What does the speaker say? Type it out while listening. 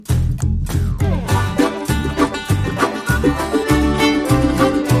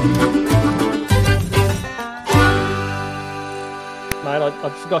I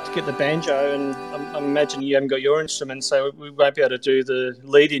forgot to get the banjo, and I imagine you haven't got your instrument, so we won't be able to do the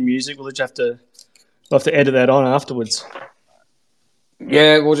lead-in music. We'll just we'll have to edit that on afterwards.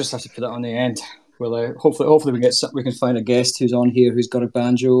 Yeah, we'll just have to put that on the end. We'll hopefully we can find a guest who's on here who's got a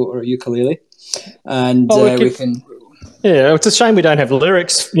banjo or a ukulele, and we can. Yeah, it's a shame we don't have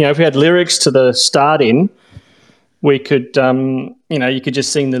lyrics. If we had lyrics to the start in, we could, you could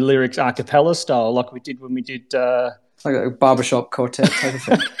just sing the lyrics a cappella style, like we did when we did. Like a barbershop quartet type of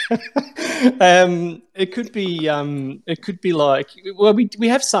thing. It could be like, well, we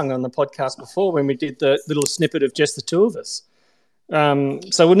have sung on the podcast before when we did the little snippet of just the two of us.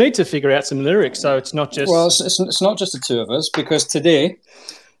 So we'll need to figure out some lyrics. So it's not just. Well, it's not just the two of us, because today.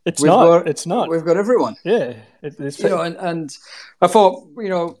 It's not. We've got everyone. Yeah, and I thought,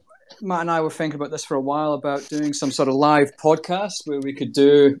 Matt and I were thinking about this for a while, about doing some sort of live podcast where we could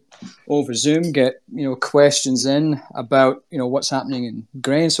do over Zoom, get questions in about what's happening in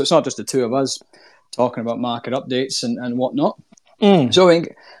grain. So it's not just the two of us talking about market updates and whatnot. So we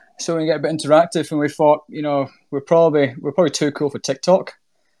can get a bit interactive. And we thought, we're probably too cool for TikTok,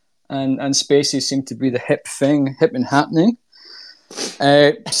 and Spaces seem to be the hip and happening.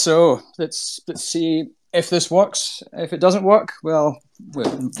 So let's see if this works. If it doesn't work, well,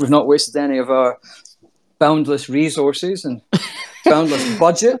 we've not wasted any of our boundless resources and boundless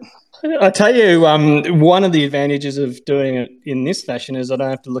budget. I tell you, one of the advantages of doing it in this fashion is I don't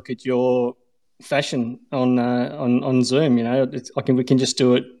have to look at your fashion on Zoom. We can just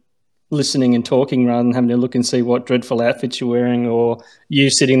do it listening and talking rather than having to look and see what dreadful outfits you're wearing, or you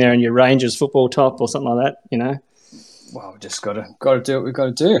sitting there in your Rangers football top or something like that. Well, we just got to do what we've got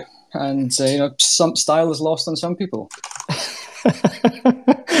to do, and some style is lost on some people.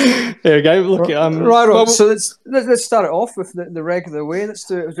 There we go. Look, right. So let's start it off with the regular way. Let's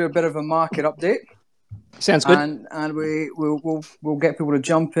do a bit of a market update. Sounds good. And we'll get people to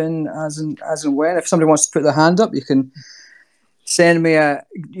jump in as and when. If somebody wants to put their hand up, you can send me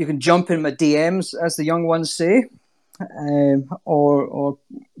you can jump in my DMs, as the young ones say, or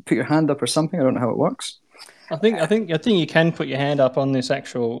put your hand up or something. I don't know how it works. I think you can put your hand up on this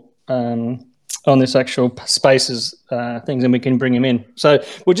actual Spaces things, and we can bring them in. So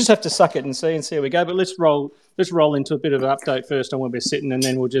we'll just have to suck it and see how we go. But let's roll into a bit of an update first on where we're sitting, and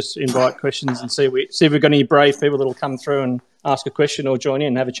then we'll just invite questions and see if we've got any brave people that'll come through and ask a question or join in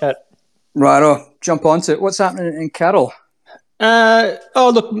and have a chat. Righto, jump onto it. What's happening in cattle?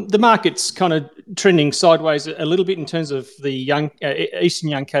 Look, the market's kind of trending sideways a little bit in terms of the Eastern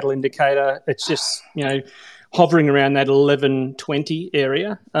Young Cattle Indicator. It's just hovering around that 1120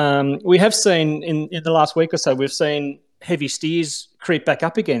 area. We have seen in the last week or so, we've seen heavy steers creep back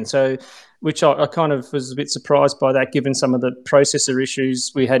up again. So, which I kind of was a bit surprised by that, given some of the processor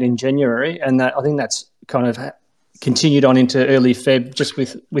issues we had in January, and that I think that's kind of continued on into early Feb, just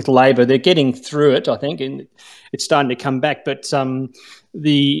with labour. They're getting through it, I think, and it's starting to come back. But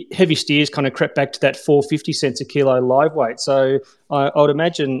the heavy steers kind of crept back to that 450 cents a kilo live weight. So I would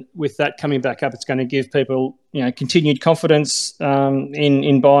imagine with that coming back up, it's going to give people continued confidence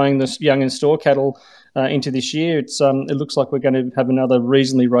in buying this young and store cattle into this year. It looks like we're going to have another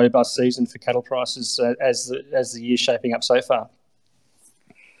reasonably robust season for cattle prices as the year's shaping up so far.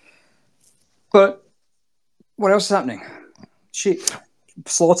 But what else is happening? Sheep,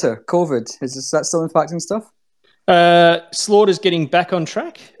 slaughter, COVID. Is that still impacting stuff? Slaughter's getting back on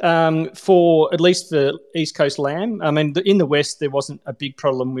track for at least the East Coast lamb. I mean, in the West, there wasn't a big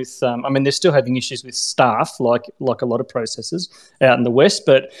problem with. They're still having issues with staff, like a lot of processors out in the West,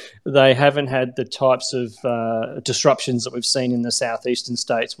 but they haven't had the types of disruptions that we've seen in the southeastern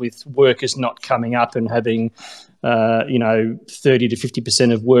states, with workers not coming up and having 30 to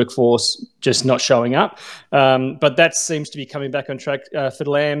 50% of workforce just not showing up. But that seems to be coming back on track for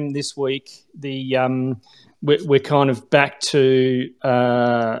lamb this week. We're kind of back to,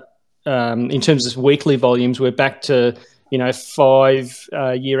 in terms of weekly volumes, we're back to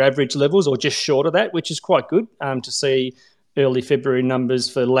 5-year average levels, or just short of that, which is quite good to see. Early February numbers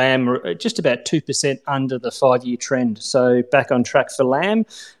for lamb are just about 2% under the 5-year trend. So back on track for lamb.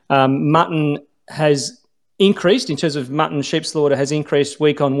 Mutton has increased in terms of mutton. Sheep slaughter has increased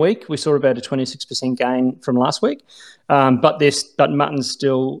week on week. We saw about a 26% gain from last week, but mutton's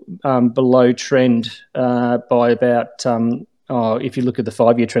still below trend by about. If you look at the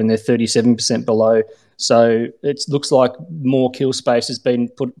 5-year trend, they're 37% below. So it looks like more kill space has been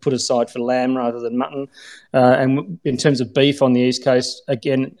put aside for lamb rather than mutton. And in terms of beef on the East Coast,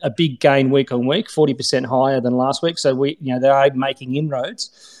 again, a big gain week on week, 40% higher than last week. So they are making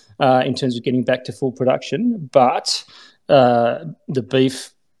inroads in terms of getting back to full production. But the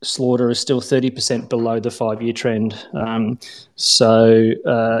beef slaughter is still 30% below the 5-year trend.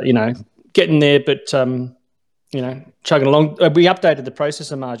 Getting there, but chugging along. We updated the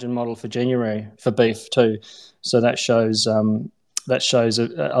processor margin model for January for beef too, so that shows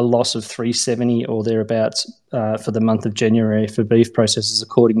a loss of 370 or thereabouts for the month of January for beef processors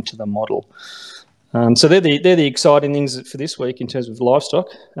according to the model. So they're the exciting things for this week in terms of livestock.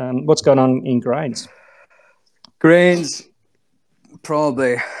 What's going on in grains? Grains,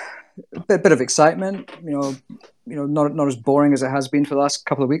 probably a bit of excitement. Not as boring as it has been for the last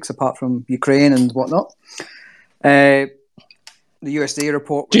couple of weeks, apart from Ukraine and whatnot. The USDA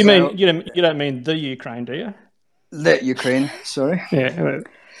report. Do you mean out. You don't mean the Ukraine, do you? The Ukraine, sorry.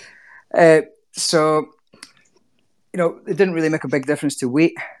 Yeah. So, it didn't really make a big difference to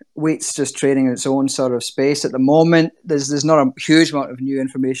wheat. Wheat's just trading in its own sort of space at the moment. There's not a huge amount of new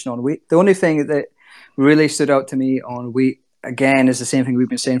information on wheat. The only thing that really stood out to me on wheat, again, is the same thing we've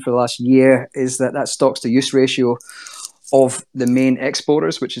been saying for the last year, is that stocks to use ratio of the main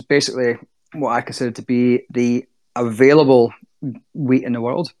exporters, which is basically what I consider to be the available wheat in the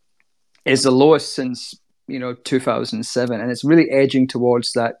world, is the lowest since 2007, and it's really edging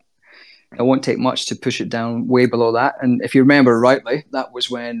towards that. It won't take much to push it down way below that. And if you remember rightly, that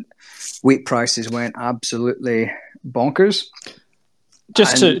was when wheat prices went absolutely bonkers.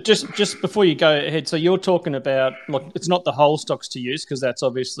 Just before you go ahead, so you're talking about, look, it's not the whole stocks to use because that's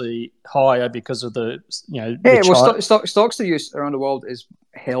obviously higher because of the stocks to use around the world is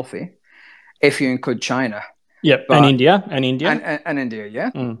healthy if you include China. Yep, and India. And India, yeah.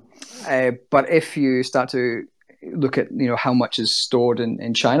 But if you start to look at how much is stored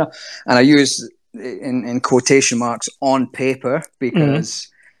in China, and I use in quotation marks on paper because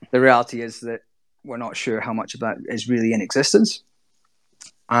the reality is that we're not sure how much of that is really in existence.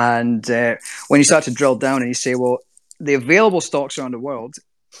 And when you start to drill down and you say, well, the available stocks around the world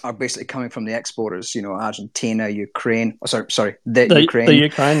are basically coming from the exporters, Argentina, Ukraine, Ukraine. The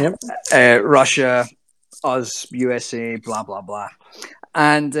Ukraine, yep. Russia, us, USA, blah, blah, blah.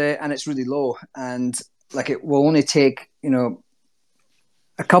 And it's really low. And it will only take,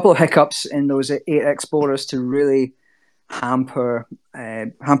 a couple of hiccups in those 8 exporters to really hamper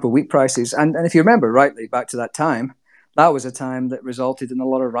wheat prices. And if you remember rightly, back to that time, that was a time that resulted in a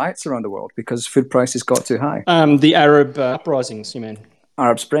lot of riots around the world because food prices got too high. The Arab uprisings, you mean?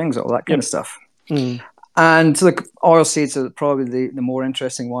 Arab Springs, all that kind of stuff. And look, oilseeds are probably the more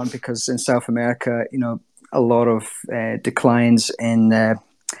interesting one because in South America, a lot of declines in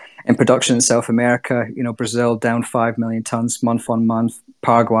production in South America. Brazil down 5 million tons month on month.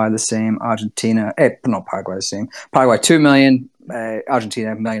 Paraguay the same. Argentina, not Paraguay the same. Paraguay 2 million.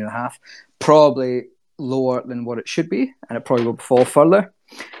 Argentina 1.5 million. Probably lower than what it should be, and it probably will fall further.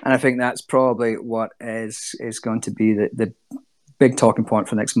 And I think that's probably what is going to be the big talking point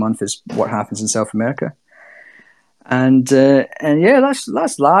for next month is what happens in South America. And yeah,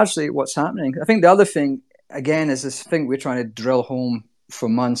 that's largely what's happening. I think the other thing again is this thing we're trying to drill home for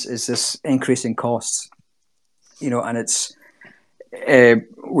months is this increasing costs. And it's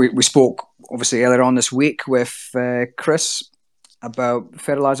we spoke obviously earlier on this week with Chris about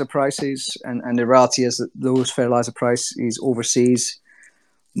fertilizer prices, and the reality is that those fertilizer prices overseas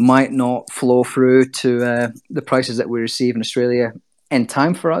might not flow through to the prices that we receive in Australia in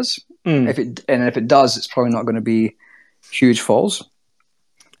time for us. If it does, it's probably not going to be huge falls.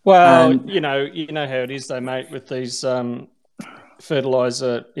 Well, you know how it is, though, mate, with these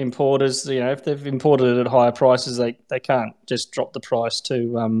fertilizer importers. If they've imported it at higher prices, they can't just drop the price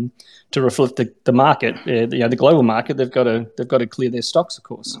to reflect the market. The global market. They've got to clear their stocks, of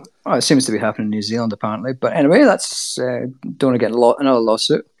course. Well, it seems to be happening in New Zealand, apparently. But anyway, that's don't want to get another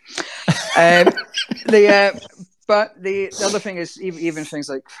lawsuit. But the other thing is even things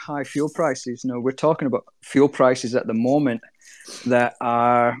like high fuel prices. We're talking about fuel prices at the moment that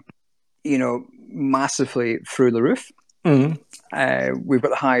are, massively through the roof. We've got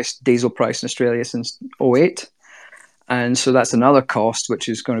the highest diesel price in Australia since 2008. And so that's another cost which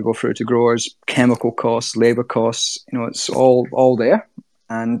is going to go through to growers, chemical costs, labour costs. It's all there.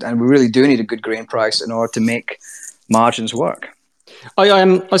 And we really do need a good grain price in order to make margins work.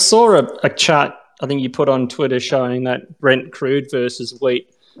 I saw a chart I think you put on Twitter showing that Brent crude versus wheat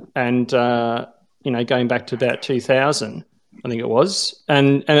and, going back to about 2000, I think it was.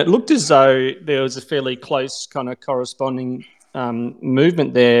 And it looked as though there was a fairly close kind of corresponding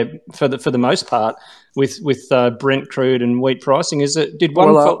movement there for the most part with Brent crude and wheat pricing. Did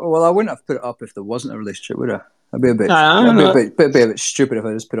one? Well, I wouldn't have put it up if there wasn't a relationship, would I? I'd be a bit stupid if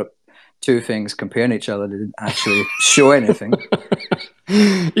I just put up two things comparing each other that didn't actually show anything.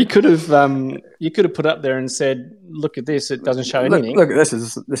 You could have put up there and said, "Look at this; it doesn't show anything." Look, this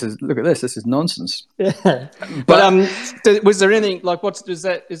is look at this. This is nonsense. Yeah, but was there anything like is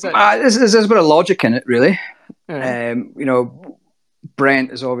that? There's a bit of logic in it, really. Yeah. You know,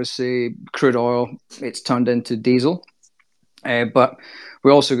 Brent is obviously crude oil. It's turned into diesel, but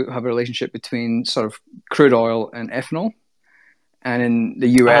we also have a relationship between sort of crude oil and ethanol. And in the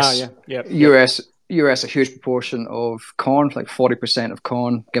US, US, a huge proportion of corn, like 40% of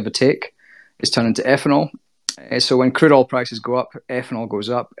corn, give or take, is turned into ethanol. So when crude oil prices go up, ethanol goes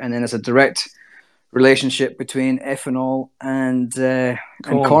up, and then there's a direct relationship between ethanol and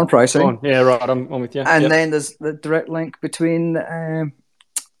corn pricing. Corn. Yeah, right. I'm with you. And then there's the direct link between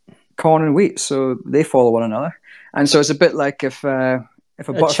corn and wheat, so they follow one another. And so it's a bit like if a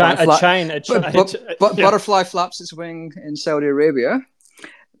butterfly flaps its wing in Saudi Arabia,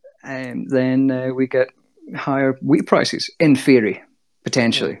 and then we get higher wheat prices, in theory,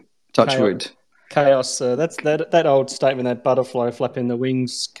 potentially. Touch wood. Chaos. That's that old statement that butterfly flapping the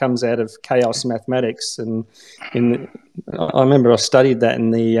wings comes out of chaos mathematics. And I remember I studied that in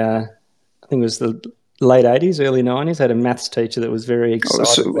the I think it was the late 80s, early 90s. I had a maths teacher that was very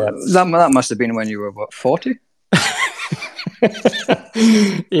excited about that. Must have been when you were, 40?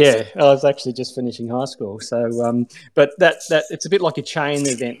 Yeah, I was actually just finishing high school. So, but that it's a bit like a chain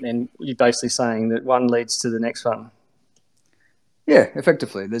event. Then you're basically saying that one leads to the next one. Yeah,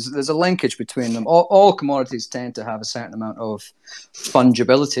 effectively, there's a linkage between them. All commodities tend to have a certain amount of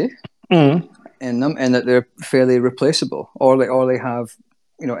fungibility in them, and that they're fairly replaceable, or they have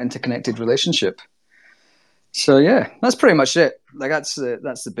interconnected relationship. So yeah, that's pretty much it. Like that's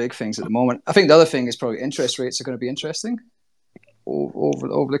the big things at the moment. I think the other thing is probably interest rates are going to be interesting over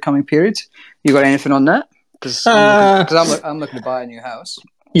the coming period. You got anything on that? Because I'm looking to buy a new house.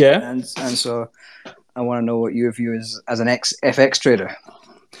 Yeah, and so I want to know what your view is as an FX trader.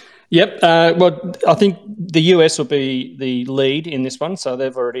 Yep. Well, I think the US will be the lead in this one. So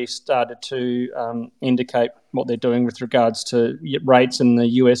they've already started to indicate what they're doing with regards to rates and the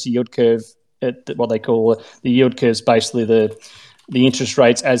US yield curve. At what they call the yield curve is basically the interest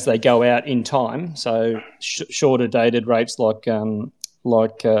rates as they go out in time. So shorter dated rates like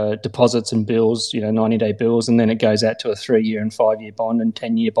deposits and bills, 90-day bills, and then it goes out to a 3-year and 5-year bond and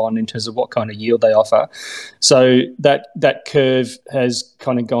 10-year bond in terms of what kind of yield they offer. So that curve has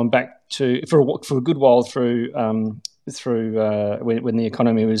kind of gone back to for a good while through when the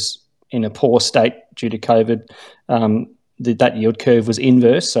economy was in a poor state due to COVID. That yield curve was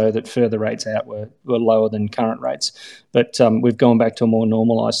inverse, so that further rates out were lower than current rates. But we've gone back to a more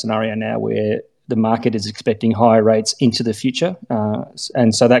normalised scenario now where the market is expecting higher rates into the future.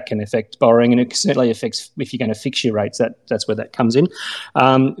 And so that can affect borrowing, and it certainly affects if you're going to fix your rates, that's where that comes in.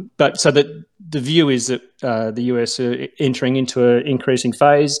 But so that the view is that the US are entering into an increasing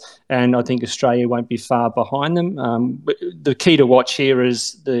phase, and I think Australia won't be far behind them. But the key to watch here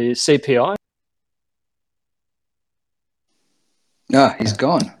is the CPI. Ah, he's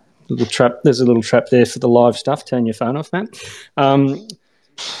gone. There's a little trap there for the live stuff. Turn your phone off, Matt.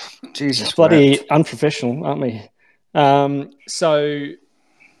 Jesus, bloody unprofessional, aren't we? So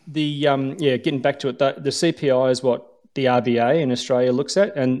getting back to it, the CPI is what the RBA in Australia looks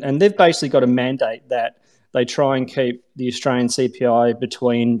at, and they've basically got a mandate that they try and keep the Australian CPI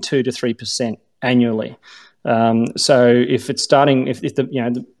between 2 to 3% annually. So if it's starting, if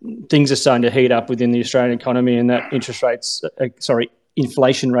the things are starting to heat up within the Australian economy, and that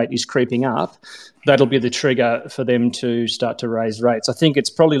inflation rate is creeping up, that'll be the trigger for them to start to raise rates. I think it's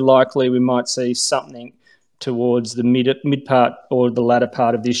probably likely we might see something towards the mid part or the latter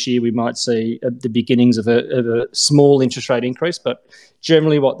part of this year. We might see the beginnings of a small interest rate increase, but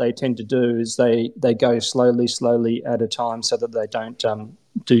generally what they tend to do is they go slowly at a time so that they don't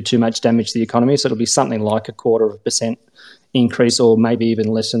do too much damage to the economy. So it'll be something like 0.25% increase, or maybe even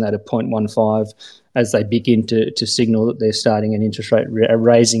less than that, at 0.15, as they begin to signal that they're starting an interest rate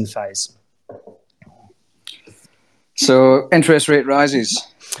raising phase. So interest rate rises.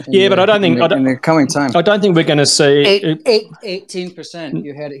 But I don't think in the coming time. I don't think we're going to see 18%.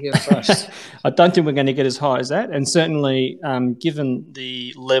 You heard it here first. I don't think we're going to get as high as that, and certainly given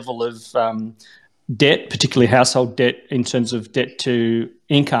the level of debt, particularly household debt, in terms of debt to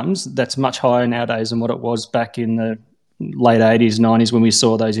incomes, that's much higher nowadays than what it was back in the late 80s, 90s when we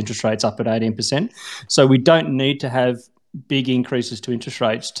saw those interest rates up at 18%. So we don't need to have big increases to interest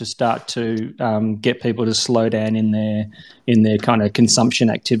rates to start to get people to slow down in their kind of consumption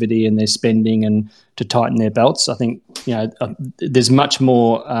activity and their spending, and to tighten their belts. I think there's much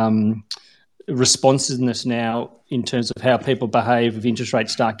more responsiveness now in terms of how people behave. If interest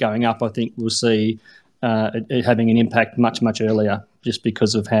rates start going up, I think we'll see it having an impact much, much earlier, just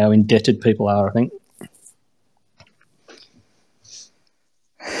because of how indebted people are, I think.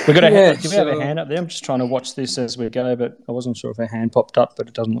 Do we have a hand up there? I'm just trying to watch this as we go, but I wasn't sure if a hand popped up, but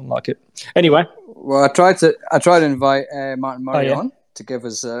it doesn't look like it. Anyway. Well, I tried to invite Martin Murray on to give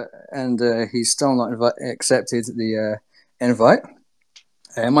us, and he's still not accepted the invite.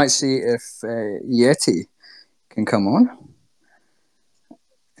 I might see if Yeti can come on.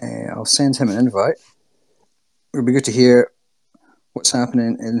 I'll send him an invite. It would be good to hear what's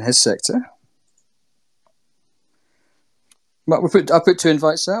happening in his sector. But I put 2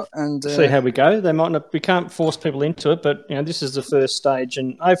 invites out and see how we go. They might not. We can't force people into it, but this is the first stage,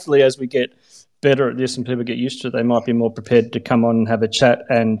 and hopefully, as we get better at this and people get used to it, they might be more prepared to come on and have a chat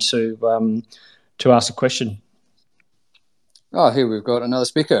and to ask a question. Oh, here we've got another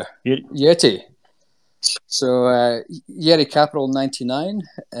speaker, Yeti. So Yeti Capital 99.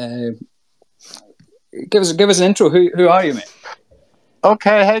 Give us an intro. Who are you, mate?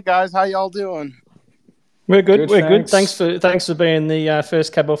 Okay, hey guys, how y'all doing? We're good. Good. Thanks for being the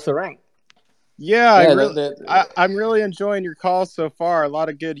first cab off the rank. Yeah, I'm really enjoying your calls so far. A lot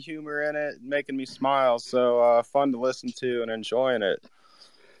of good humor in it, making me smile. So fun to listen to and enjoying it.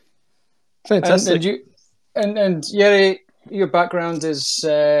 Fantastic. And Yeti, your background is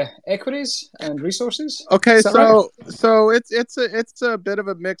equities and resources. Okay, so it's a bit of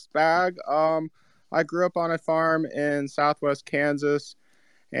a mixed bag. I grew up on a farm in Southwest Kansas.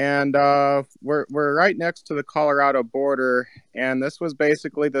 And we're right next to the Colorado border, and this was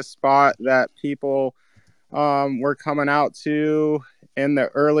basically the spot that people were coming out to in the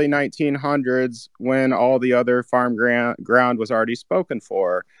early 1900s when all the other farm ground was already spoken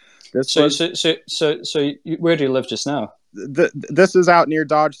for. So where do you live just now? This is out near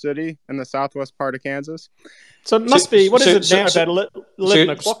Dodge City in the southwest part of Kansas. So it must be. What is it now? About 11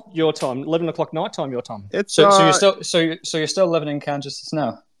 o'clock your time. 11 o'clock night time your time. It's so you're still living in Kansas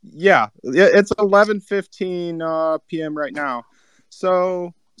now. Yeah, it's 11:15 p.m. right now.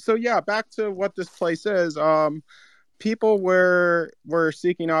 So yeah, back to what this place is. People were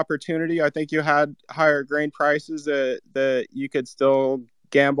seeking opportunity. I think you had higher grain prices that you could still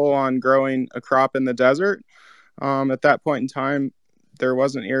gamble on growing a crop in the desert. At that point in time, there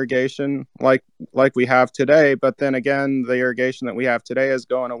wasn't irrigation like we have today. But then again, the irrigation that we have today is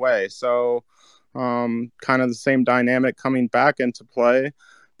going away. So kind of the same dynamic coming back into play.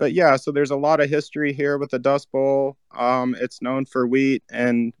 But yeah, so there's a lot of history here with the Dust Bowl. It's known for wheat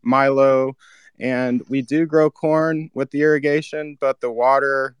and milo, and we do grow corn with the irrigation, but the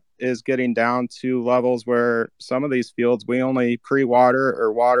water is getting down to levels where some of these fields we only pre-water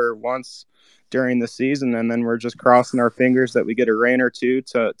or water once during the season, and then we're just crossing our fingers that we get a rain or two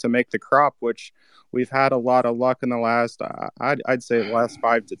to make the crop, which we've had a lot of luck in the last, I'd say the last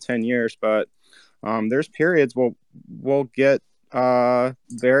 5 to 10 years, but there's periods we'll get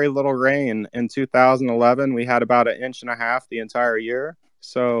very little rain. In 2011 we had about 1.5 inches the entire year,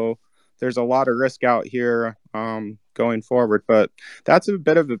 so there's a lot of risk out here going forward. But that's a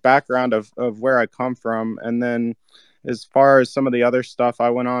bit of a background of where I come from. And then as far as some of the other stuff, I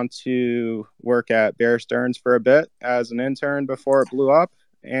went on to work at Bear Stearns for a bit as an intern before it blew up,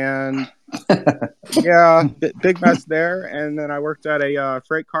 and yeah, big mess there. And then I worked at a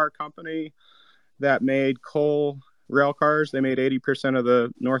freight car company that made coal rail cars. They made 80% of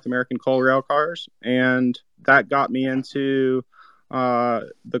the North American coal rail cars, and that got me into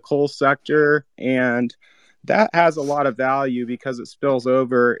the coal sector, and that has a lot of value because it spills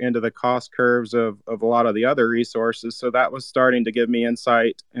over into the cost curves of a lot of the other resources. So that was starting to give me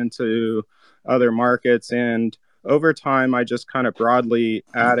insight into other markets, and over time I just kind of broadly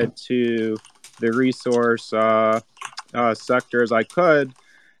added to the resource sector as I could.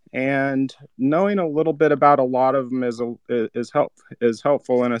 And knowing a little bit about a lot of them is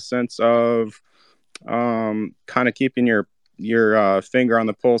helpful in a sense of kind of keeping your finger on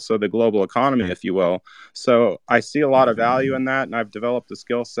the pulse of the global economy, if you will. So I see a lot of value in that, and I've developed a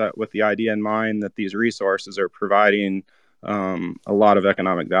skill set with the idea in mind that these resources are providing a lot of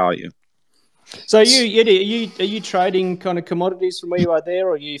economic value. So are you trading kind of commodities from where you are there,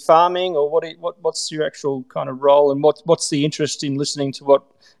 or are you farming, or what's your actual kind of role, and what's the interest in listening to what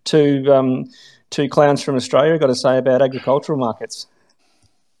two clowns from Australia got to say about agricultural markets?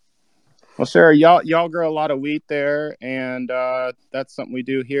 Well, sure. Y'all grow a lot of wheat there, and that's something we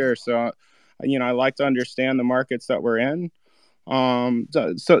do here. So, I like to understand the markets that we're in.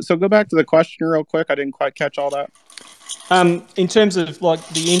 So go back to the question real quick. I didn't quite catch all that. In terms of like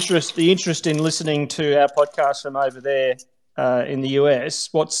the interest in listening to our podcast from over there in the US,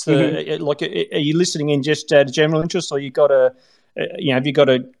 what's the like? Are you listening in just out of general interest, or you got a have you got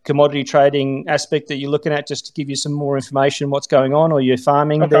a commodity trading aspect that you're looking at just to give you some more information what's going on, or you're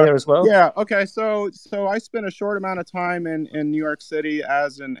farming there as well? Yeah. Okay. So I spent a short amount of time in New York City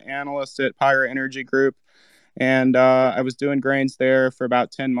as an analyst at Pyra Energy Group, and I was doing grains there for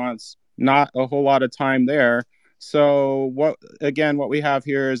about 10 months. Not a whole lot of time there. So what we have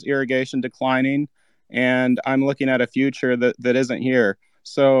here is irrigation declining, and I'm looking at a future that isn't here.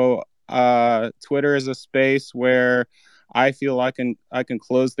 So Twitter is a space where I feel I can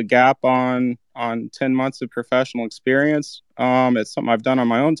close the gap on 10 months of professional experience. It's something I've done on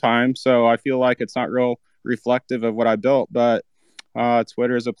my own time, so I feel like it's not real reflective of what I built. But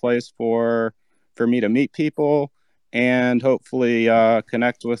Twitter is a place for me to meet people and hopefully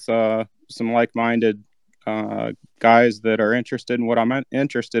connect with some like-minded guys that are interested in what I'm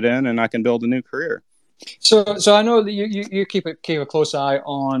interested in, and I can build a new career. So I know that you keep a close eye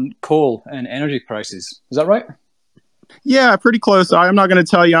on coal and energy prices. Is that right? Yeah, pretty close. I'm not going to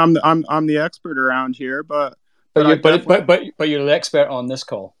tell you I'm the expert around here, but you're the expert on this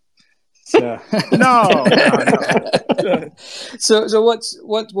call. So. No. So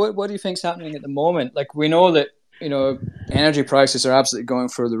what do you think's happening at the moment? Like, we know that energy prices are absolutely going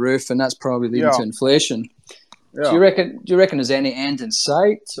through the roof, and that's probably leading to inflation. Yeah. Do you reckon there's any end in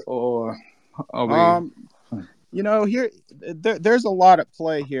sight, or are we? There's a lot at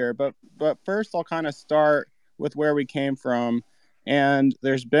play here, but first I'll kind of start with where we came from, and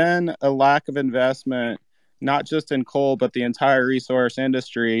there's been a lack of investment, not just in coal but the entire resource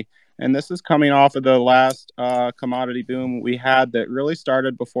industry, and this is coming off of the last commodity boom we had that really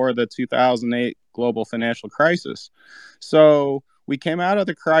started before the 2008 global financial crisis. So we came out of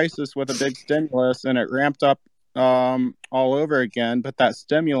the crisis with a big stimulus, and it ramped up all over again, but that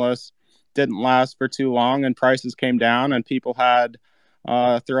stimulus didn't last for too long, and prices came down, and people had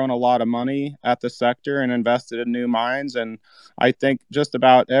thrown a lot of money at the sector and invested in new mines. And I think just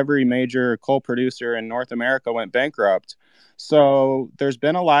about every major coal producer in North America went bankrupt. So there's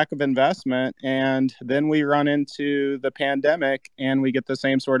been a lack of investment. And then we run into the pandemic and we get the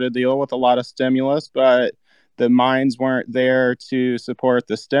same sort of deal with a lot of stimulus, but the mines weren't there to support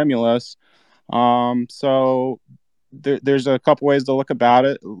the stimulus. So there's a couple ways to look at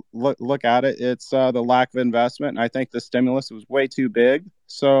it. It's the lack of investment, and I think the stimulus was way too big.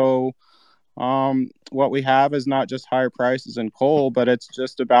 So what we have is not just higher prices in coal, but it's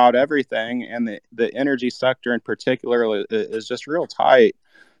just about everything, and the energy sector in particular is just real tight.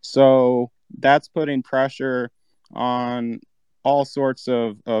 So that's putting pressure on all sorts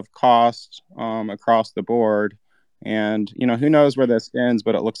of costs across the board. And who knows where this ends,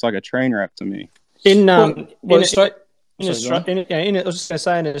 but it looks like a train wreck to me. In Australia, Yeti,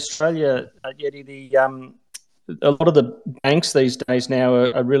 a lot of the banks these days now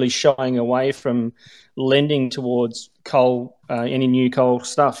are really shying away from lending towards coal, any new coal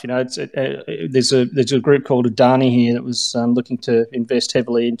stuff. There's a group called Adani here that was looking to invest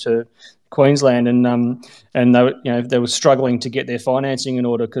heavily into Queensland, and they were struggling to get their financing in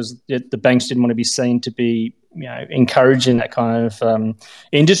order because the banks didn't want to be seen to be encouraging that kind of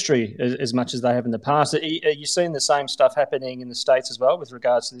industry as much as they have in the past. Are you seeing the same stuff happening in the States as well with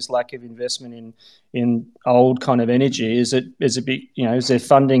regards to this lack of investment in old kind of energy? Is there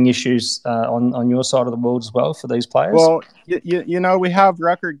funding issues on your side of the world as well for these players? Well, we have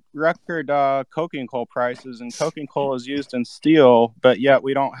record coking coal prices, and coking coal is used in steel, but yet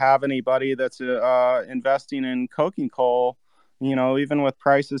we don't have anybody that's investing in coking coal, even with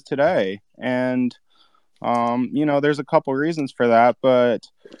prices today. And there's a couple reasons for that, but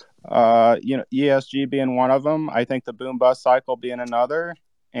ESG being one of them. I think the boom bust cycle being another,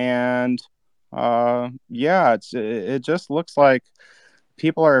 and it just looks like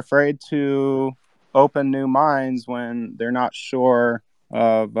people are afraid to open new mines when they're not sure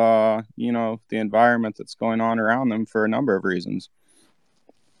of the environment that's going on around them for a number of reasons.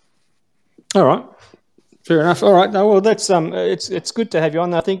 All right, fair enough. All right, well, that's it's good to have you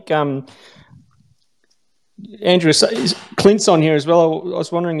on. I think Andrew, Clint's on here as well. I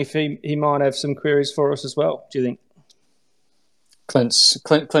was wondering if he might have some queries for us as well. Do you think?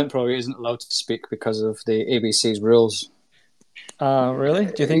 Clint probably isn't allowed to speak because of the ABC's rules. Really?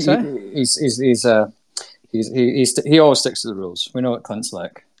 Do you think so? He always sticks to the rules. We know what Clint's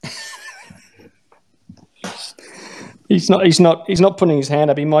like. He's not putting his hand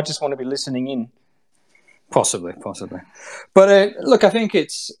up. He might just want to be listening in. Possibly. But look, I think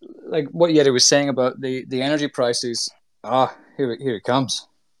it's like what Yeti was saying about the energy prices. Here it comes.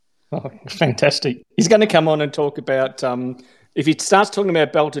 Oh, fantastic. He's going to come on and talk about if he starts talking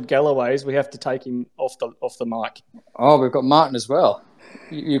about belted Galloways, we have to take him off the mic. Oh, we've got Martin as well.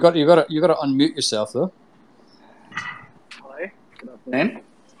 You got to unmute yourself though. Hello. Then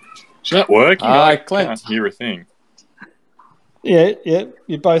Is that working? Hi, I Clint. can't hear a thing. Yeah,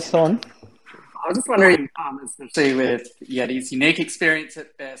 you're both on. I was just wondering, especially with Yeti's unique experience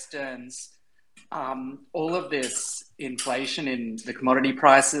at Bear Stearns, all of this inflation in the commodity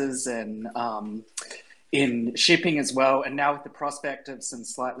prices and in shipping as well, and now with the prospect of some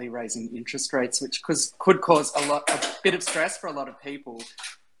slightly raising interest rates, which could cause a bit of stress for a lot of people.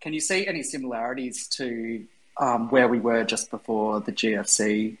 Can you see any similarities to where we were just before the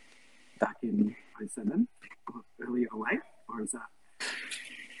GFC back in 07 or early 08? Or is that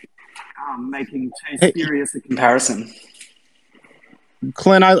making too serious a comparison?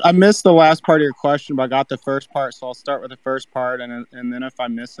 Clint, I missed the last part of your question, but I got the first part, so I'll start with the first part, and then if I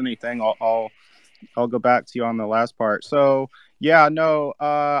miss anything, I'll go back to you on the last part. So yeah, no,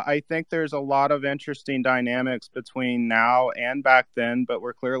 I think there's a lot of interesting dynamics between now and back then, but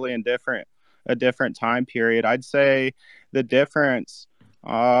we're clearly in a different time period. I'd say the difference,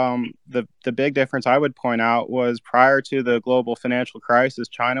 the big difference I would point out was prior to the global financial crisis,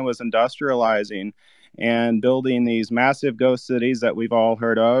 China was industrializing and building these massive ghost cities that we've all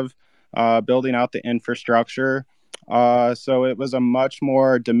heard of, building out the infrastructure. So it was a much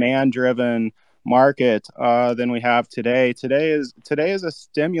more demand-driven market than we have today. Today is a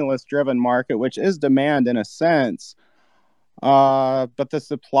stimulus-driven market, which is demand in a sense, but the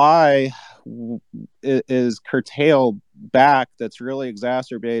supply is curtailed back. That's really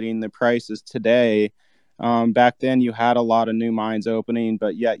exacerbating the prices today. Back then, you had a lot of new mines opening,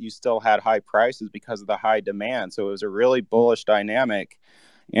 but yet you still had high prices because of the high demand. So it was a really bullish dynamic,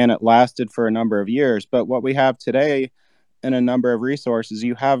 and it lasted for a number of years. But what we have today in a number of resources,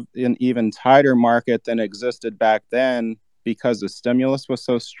 you have an even tighter market than existed back then because the stimulus was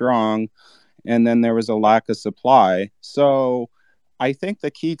so strong, and then there was a lack of supply. So I think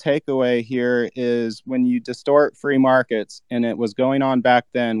the key takeaway here is when you distort free markets, and it was going on back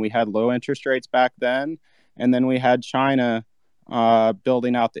then, we had low interest rates back then, and then we had China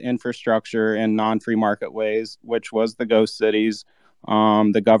building out the infrastructure in non-free market ways, which was the ghost cities,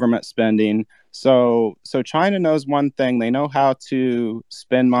 the government spending. So China knows one thing: they know how to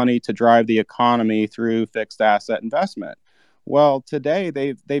spend money to drive the economy through fixed asset investment. Well, today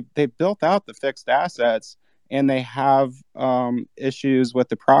they've built out the fixed assets, and they have issues with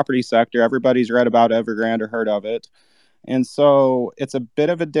the property sector. Everybody's read about Evergrande or heard of it. And so it's a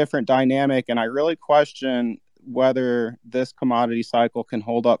bit of a different dynamic. And I really question whether this commodity cycle can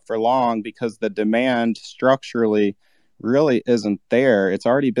hold up for long because the demand structurally really isn't there. It's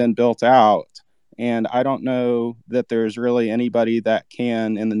already been built out. And I don't know that there's really anybody that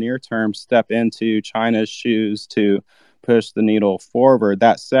can, in the near term, step into China's shoes to push the needle forward.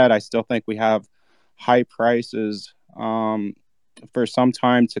 That said, I still think we have high prices for some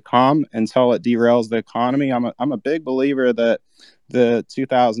time to come until it derails the economy. I'm a big believer that the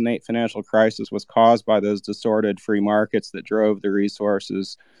 2008 financial crisis was caused by those distorted free markets that drove the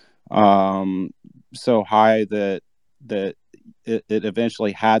resources so high that it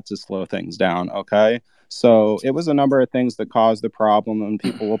eventually had to slow things down. Okay. So it was a number of things that caused the problem, and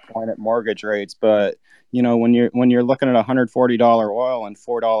people will point at mortgage rates, but when you're looking at $140 oil and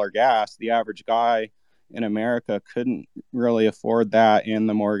 $4 gas, the average guy in America couldn't really afford that and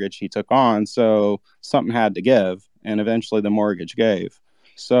the mortgage he took on. So something had to give, and eventually the mortgage gave.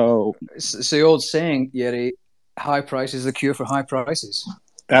 So it's the old saying, Yeti, high price is the cure for high prices.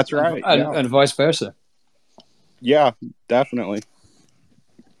 That's right. And vice versa. Yeah, definitely.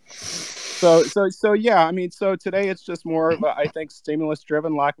 So yeah, I mean, so today it's just more of a, I think,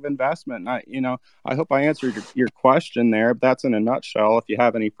 stimulus-driven lack of investment. And I hope I answered your question there. But that's in a nutshell. If you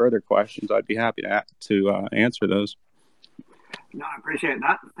have any further questions, I'd be happy to answer those. No, I appreciate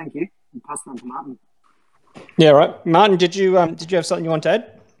that. Thank you. I'll pass it on to Martin. Yeah, right. Martin, did you have something you want to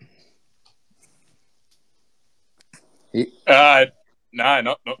add?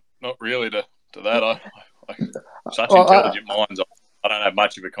 No, not really to that. I such intelligent minds. I don't have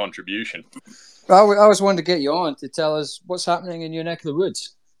much of a contribution. I was wanting to get you on to tell us what's happening in your neck of the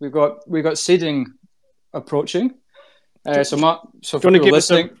woods. We've got seeding approaching. So Mark, so for people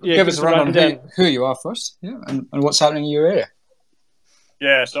listening, give us a rundown on who you are first, and what's happening in your area.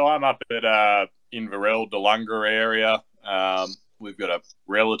 Yeah, so I'm up at Inverell, Delunga area. We've got a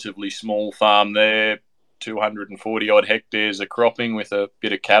relatively small farm there, 240 odd hectares of cropping with a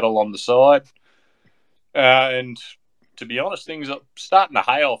bit of cattle on the side. And to be honest, things are starting to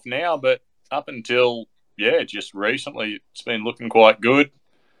hay off now, but up until, just recently, it's been looking quite good.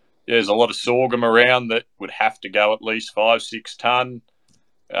 There's a lot of sorghum around that would have to go at least 5-6 tonne.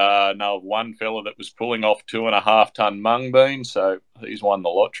 Know of one fella that was pulling off 2.5 tonne mung beans, so he's won the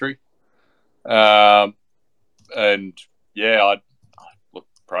lottery.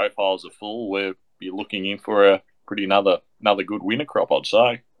 profiles are full, we're looking in for a pretty another good winter crop, I'd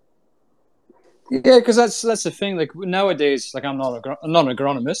say. Yeah, because that's the thing. Like nowadays, like I'm not an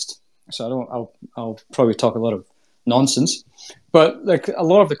agronomist, so I'll probably talk a lot of nonsense. But like a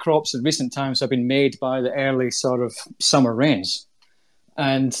lot of the crops in recent times have been made by the early sort of summer rains,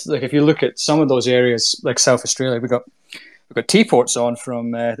 and like if you look at some of those areas, like South Australia, we've got Teaports on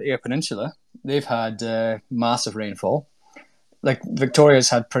from the Eyre Peninsula. They've had massive rainfall. Like Victoria's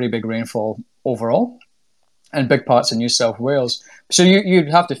had pretty big rainfall overall, and big parts of New South Wales. So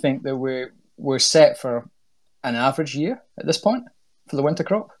you'd have to think that we're set for an average year at this point for the winter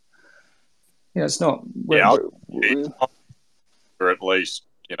crop. Yeah, it's not. For at least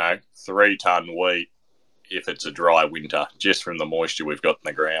 3 ton wheat if it's a dry winter, just from the moisture we've got in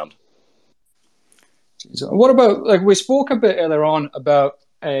the ground. So what about, like we spoke a bit earlier on about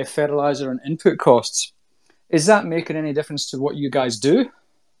fertilizer and input costs? Is that making any difference to what you guys do,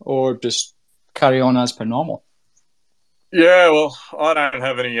 or just carry on as per normal? Yeah, well, I don't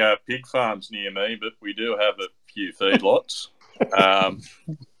have any pig farms near me, but we do have a few feedlots.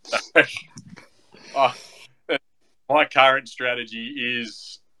 My current strategy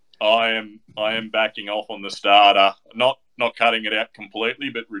is I am backing off on the starter, not cutting it out completely,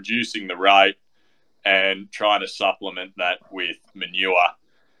 but reducing the rate and trying to supplement that with manure.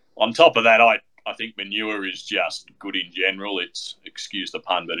 On top of that, I think manure is just good in general. It's, excuse the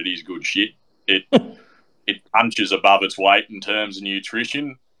pun, but it is good shit. It punches above its weight in terms of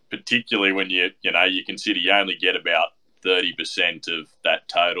nutrition, particularly when you consider you only get about 30% of that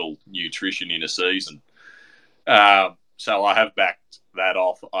total nutrition in a season. So I have backed that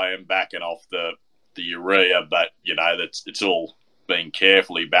off. I am backing off the urea, but it's all being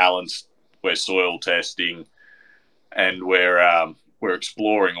carefully balanced. We're soil testing, and we're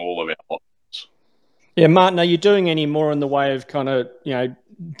exploring all of our options. Yeah, Martin, are you doing any more in the way of kind of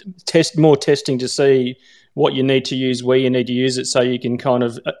more testing to see what you need to use, where you need to use it, so you can kind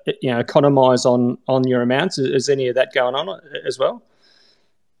of economize on your amounts? Is any of that going on as well?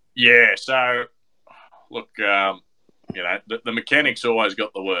 Yeah. So look, the mechanic's always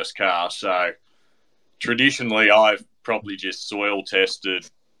got the worst car. So traditionally, I've probably just soil tested,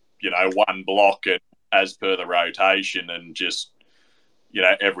 one block as per the rotation, and just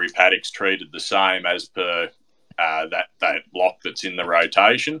every paddock's treated the same as per that block that's in the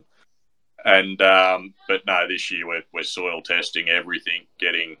rotation. And but no, this year we're soil testing everything,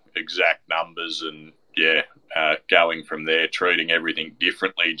 getting exact numbers, and going from there, treating everything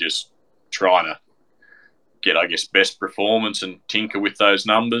differently, just trying to get, I guess, best performance and tinker with those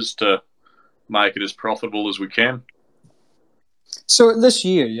numbers to make it as profitable as we can. So this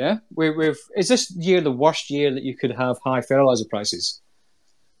year, is this year the worst year that you could have high fertilizer prices?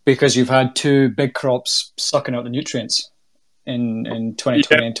 Because you've had two big crops sucking out the nutrients in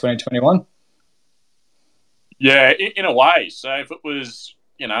 2020 and 2021? Yeah, in a way. So if it was,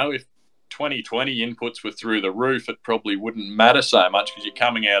 if 2020 inputs were through the roof, it probably wouldn't matter so much because you're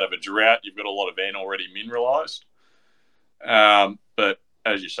coming out of a drought. You've got a lot of N already mineralised. But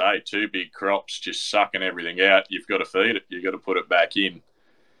as you say, two big crops just sucking everything out. You've got to feed it. You've got to put it back in.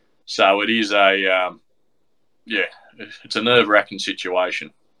 So it is it's a nerve-wracking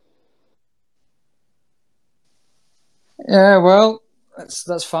situation. Yeah, well,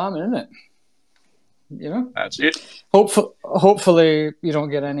 that's farming, isn't it? That's it. Hopefully, you don't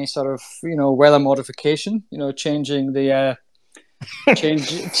get any sort of weather modification. Changing the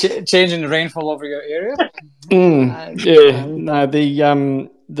changing the rainfall over your area.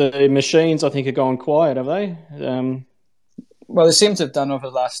 The machines I think are gone quiet, have they? Well, they seem to have done over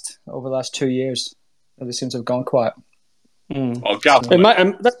the last 2 years. They seem to have gone quiet. Well,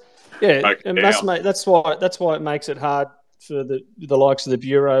 government. That's why it makes it hard for the likes of the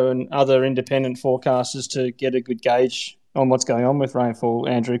Bureau and other independent forecasters to get a good gauge on what's going on with rainfall,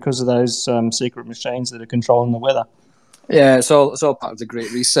 Andrew, because of those secret machines that are controlling the weather. Yeah, it's all part of the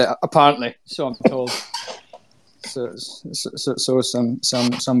Great Reset, apparently. So I'm told. So some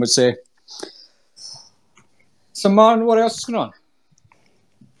would say. So Martin, what else is going on?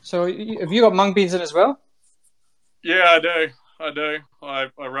 So have you got mung beans in as well? Yeah, I do.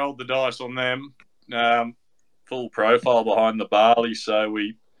 I rolled the dice on them. Full profile behind the barley, so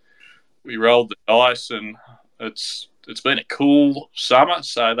we rolled the dice, and it's been a cool summer,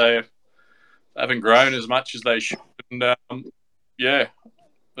 so they haven't grown as much as they should. And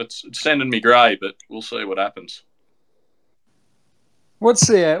it's sending me grey, but we'll see what happens. What's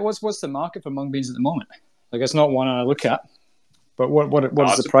the market for mung beans at the moment? Like, it's not one I look at, but what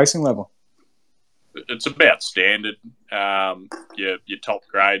is the pricing level? It's about standard. Your top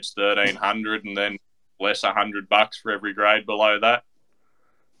grade's $1,300, and then less $100 for every grade below that.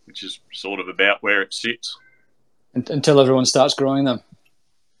 which is sort of about where it sits. Until everyone starts growing them.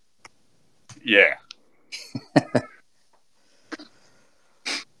 Yeah.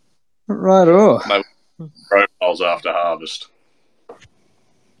 Righto. They profiles after harvest.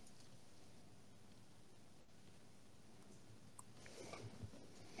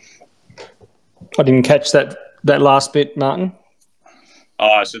 I didn't catch that last bit, Martin. Oh,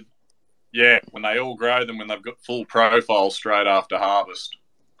 I said, yeah, when they all grow them, when they've got full profiles straight after harvest.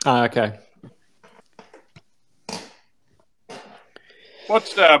 Ah, okay.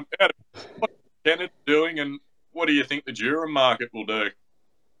 What's Canada doing, and what do you think the Durham market will do?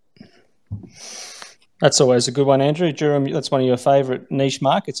 That's always a good one, Andrew. Durham, that's one of your favourite niche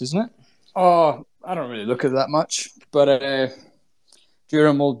markets, isn't it? Oh, I don't really look at that much, but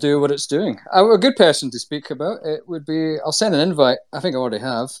Durham will do what it's doing. A good person to speak about it would be. I'll send an invite. I think I already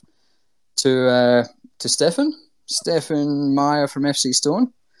have to Stefan Meyer from FC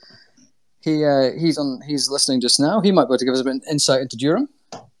Stone. He's listening just now. He might be able to give us a bit of insight into Durham.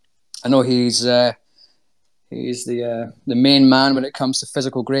 I know he's the main man when it comes to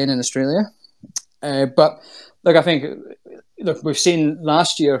physical grain in Australia. But look, I think we've seen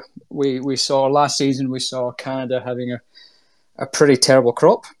last year. Last season we saw Canada having a pretty terrible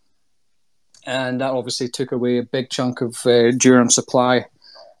crop, and that obviously took away a big chunk of durum supply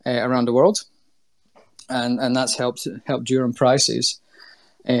around the world, and that's helped durum prices.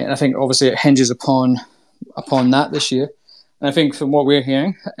 And I think obviously it hinges upon that this year. And I think from what we're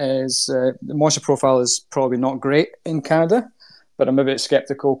hearing is the moisture profile is probably not great in Canada, but I'm a bit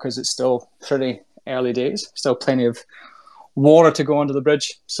skeptical because it's still pretty early days, still plenty of water to go under the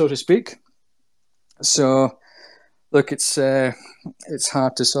bridge, so to speak. So, look, it's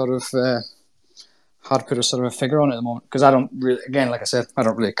hard to sort of put a sort of a figure on it at the moment because I don't really, again, like I said, I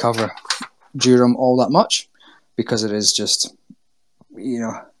don't really cover durum all that much because it is just,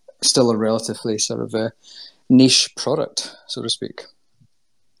 still a relatively sort of a niche product, so to speak.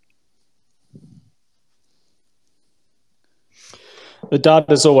 The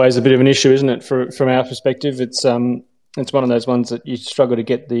data is always a bit of an issue, isn't it? From our perspective, it's one of those ones that you struggle to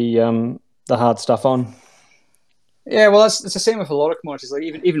get the hard stuff on. Yeah, well, it's the same with a lot of commodities. Like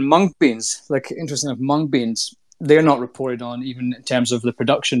even mung beans. Like interesting enough, mung beans, they're not reported on even in terms of the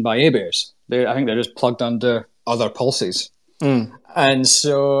production by ABARES. I think they're just plugged under other policies, and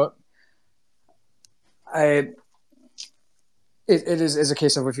so it is a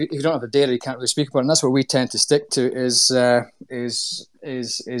case of if you don't have the data, you can't really speak about it. And that's what we tend to stick to is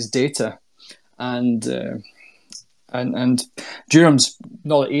data, and durum's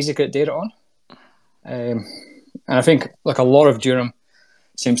not that easy to get data on, and I think like a lot of durum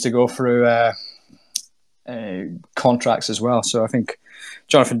seems to go through contracts as well. So I think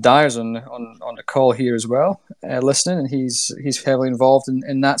Jonathan Dyer's on the call here as well, listening, and he's heavily involved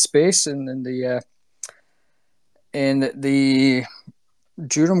in that space and in the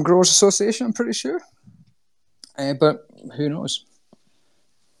Durum Growers Association, I'm pretty sure. But who knows?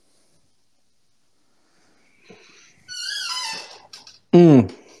 Better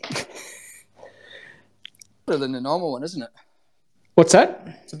than the normal one, isn't it? What's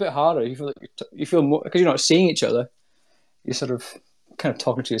that? It's a bit harder. You feel like you feel more because you're not seeing each other. You're sort of kind of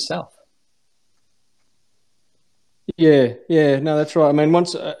talking to yourself. Yeah, no, that's right. I mean,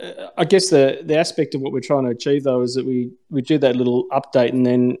 once I guess the aspect of what we're trying to achieve though is that we do that little update and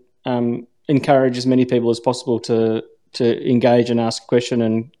then encourage as many people as possible to engage and ask a question,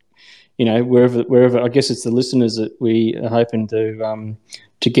 and wherever I guess it's the listeners that we are hoping to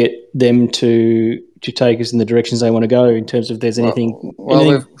get them to take us in the directions they want to go in terms of if there's anything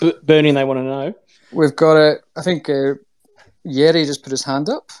burning they want to know. We've got I think Yeri just put his hand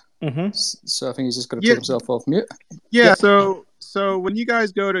up. Mm-hmm. So I think he's just going to put himself off mute. Yeah. So when you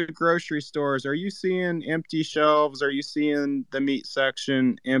guys go to grocery stores, are you seeing empty shelves? Are you seeing the meat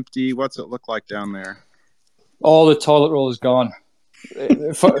section empty? What's it look like down there? All the toilet roll is gone.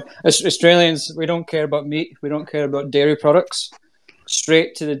 For Australians, we don't care about meat. We don't care about dairy products.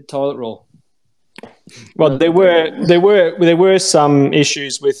 Straight to the toilet roll. Well, there were some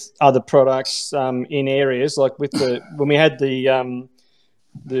issues with other products in areas like when we had the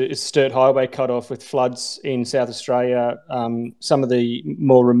Sturt Highway cut off with floods in South Australia. Some of the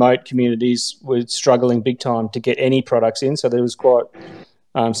more remote communities were struggling big time to get any products in. So there was quite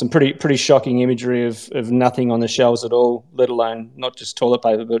some pretty shocking imagery of nothing on the shelves at all, let alone not just toilet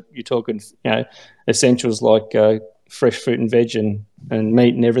paper, but you're talking essentials like fresh fruit and veg and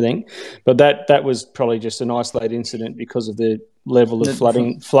meat and everything. But that was probably just an isolated incident because of the level of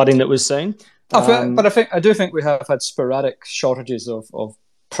flooding that was seen. But I do think we have had sporadic shortages of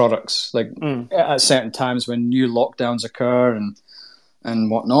products, like at certain times when new lockdowns occur, and and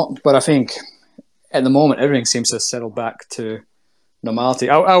whatnot. But I think at the moment everything seems to settle back to normality.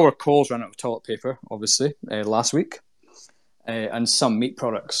 Our Coles ran out of toilet paper, obviously, last week, and some meat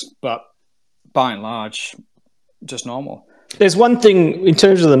products, but by and large, just normal. There's one thing in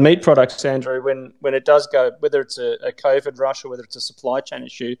terms of the meat products, Andrew, when it does go, whether it's a COVID rush or whether it's a supply chain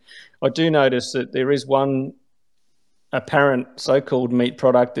issue, I do notice that there is one apparent so-called meat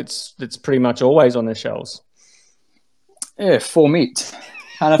product that's pretty much always on the shelves. Yeah, faux meat.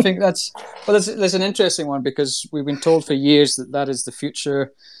 And I think that's an interesting one, because we've been told for years that is the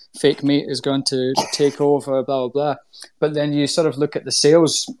future. Fake meat is going to take over, blah, blah, blah. But then you sort of look at the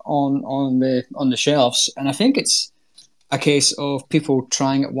sales on the shelves, and I think it's a case of people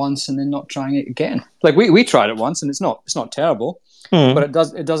trying it once and then not trying it again. Like we tried it once, and it's not terrible, but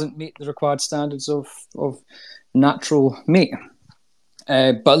it doesn't meet the required standards of natural meat.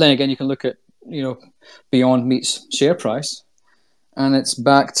 But then again, you can look at Beyond Meat's share price, and it's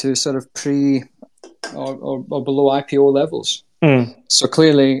back to sort of pre or below IPO levels. So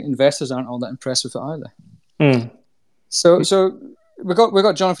clearly, investors aren't all that impressed with it either. So we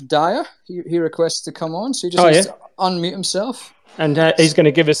got Jonathan Dyer. He requested to come on, so he just needs to unmute himself. And he's going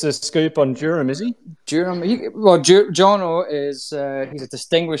to give us a scoop on Durham, is he? Durham. Jono is he's a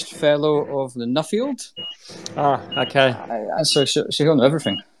distinguished fellow of the Nuffield. Ah, okay. So he'll know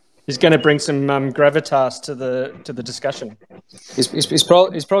everything. He's going to bring some gravitas to the discussion. He's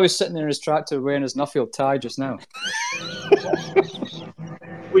probably sitting there in his tractor wearing his Nuffield tie just now.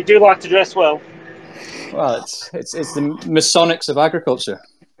 We do like to dress well. Well, it's the Masonics of agriculture.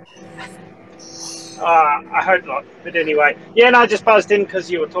 I hope not. But anyway, I just buzzed in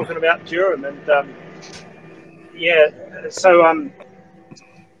because you were talking about Durham, and so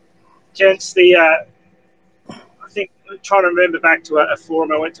gents, I think I'm trying to remember back to a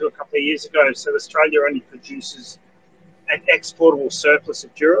forum I went to a couple of years ago. So Australia only produces an exportable surplus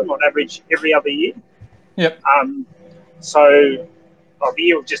of durum on average every other year. Yep. So the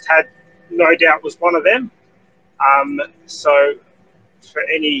year we've just had, no doubt, was one of them. So for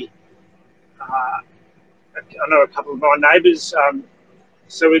any, I know a couple of my neighbours.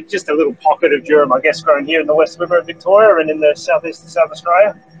 So it's just a little pocket of durum, I guess, grown here in the West River of Victoria and in the southeast of South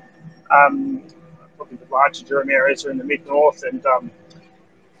Australia. Probably the larger durum areas are in the mid-north, and over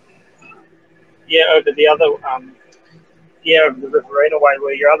the other, over the Riverina way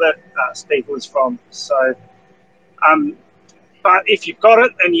where your other steeple is from. So, but if you've got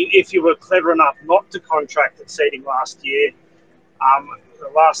it, and if you were clever enough not to contract at seeding last year, the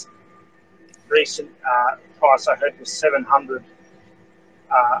last recent price I heard was $700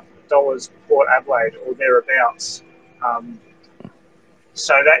 Port Adelaide or thereabouts.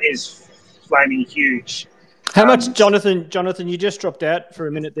 So that is flaming huge. How much, Jonathan? Jonathan, you just dropped out for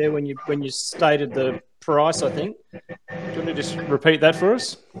a minute there when you stated the price, I think. Do you want to just repeat that for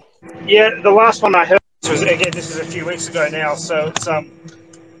us? Yeah, the last one I heard was, again, this is a few weeks ago now, so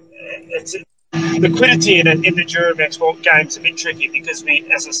it's liquidity in the durum export game's a bit tricky because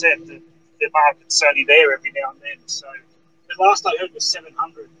as I said, the market's only there every now and then. So the last I heard was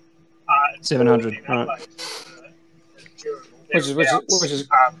 700. 700, right?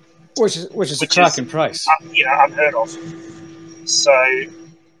 Which is a cracking price. Unheard of. So,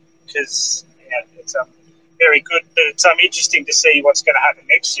 because it's very good, but it's interesting to see what's going to happen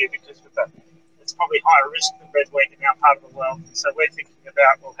next year, because it's probably higher risk than red wheat in our part of the world. So we're thinking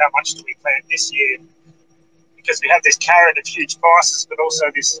about, well, how much do we plant this year? Because we have this carrot of huge prices, but also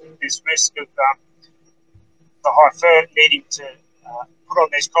this risk of the high fur needing to put on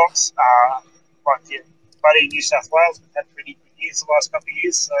these crops. Like your buddy in New South Wales, we've had pretty good years the last couple of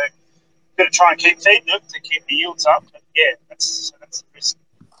years, so we've got to try and keep feeding them to keep the yields up. But that's the risk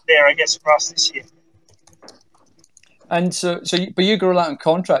there, I guess, for us this year. And but you grow that in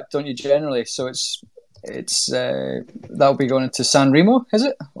contract, don't you? Generally, so it's that'll be going into San Remo, is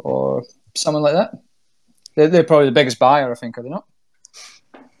it, or something like that? They're probably the biggest buyer, I think, are they not?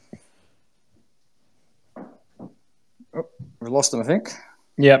 Oh, we lost him, I think.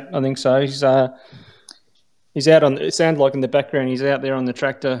 Yeah, I think so. He's out on. It sounds like in the background he's out there on the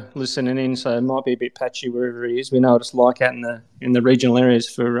tractor listening in, so it might be a bit patchy wherever he is. We know what it's like out in the regional areas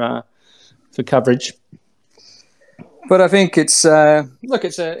for coverage. But I think it's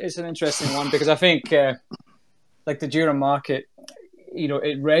it's an interesting one, because I think like the durum market,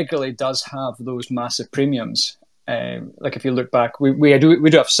 it regularly does have those massive premiums. Like if you look back, we do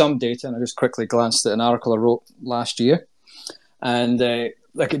have some data, and I just quickly glanced at an article I wrote last year, and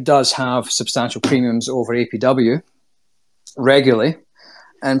it does have substantial premiums over APW regularly,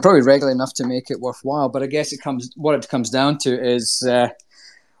 and probably regularly enough to make it worthwhile. But I guess it comes down to is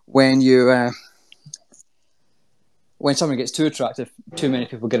when you when something gets too attractive, too many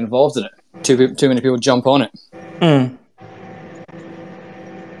people get involved in it. Too many people jump on it. Mm.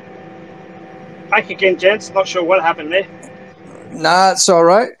 Thank you again, gents. Not sure what happened there. Nah, it's all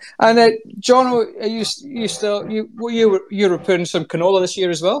right. And John, are you still you were putting some canola this year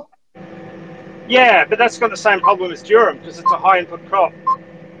as well? Yeah, but that's got the same problem as durum because it's a high input crop.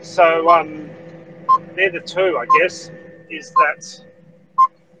 So they're the two, I guess. Is that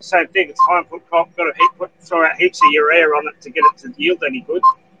same thing? It's a high input crop. Got to throw out heaps of urea on it to get it to yield any good.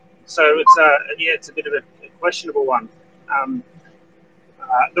 So it's a bit of a questionable one.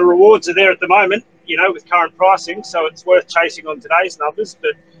 The rewards are there at the moment, with current pricing, so it's worth chasing on today's numbers.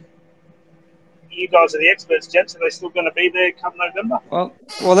 But you guys are the experts, gents. Are they still going to be there come November? Well,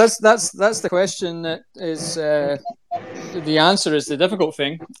 that's the question. That is the answer is the difficult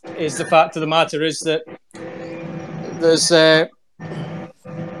thing. Is the fact of the matter is that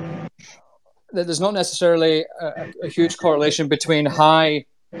there's not necessarily a huge correlation between high.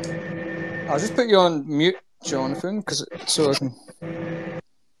 I'll just put you on mute, Jonathan, because so I can.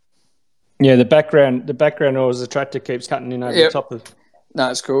 Yeah, the background noise, the tractor keeps cutting in over the top of.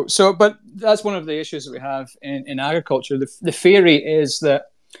 That's cool. So, but that's one of the issues that we have in agriculture. The theory is that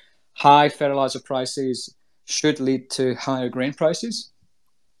high fertilizer prices should lead to higher grain prices,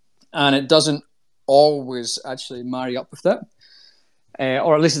 and it doesn't always actually marry up with that,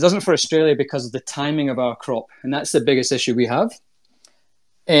 or at least it doesn't for Australia because of the timing of our crop, and that's the biggest issue we have.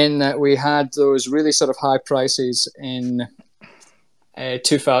 In that we had those really sort of high prices in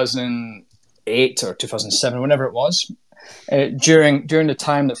 2008 or 2007, whenever it was, during the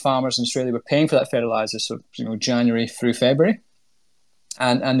time that farmers in Australia were paying for that fertilizer, so January through February,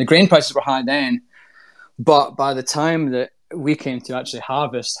 and the grain prices were high then, but by the time that we came to actually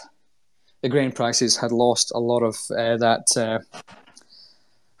harvest, the grain prices had lost a lot of that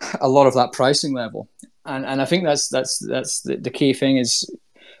pricing level, and I think that's the key thing is,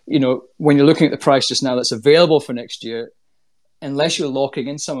 when you're looking at the price just now that's available for next year, unless you're locking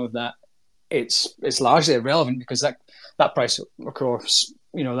in some of that, it's largely irrelevant because that price, of course,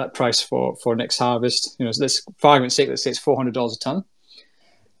 that price for next harvest, this, for argument's sake, let's say it's $400 a ton.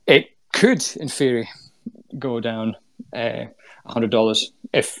 It could, in theory, go down $100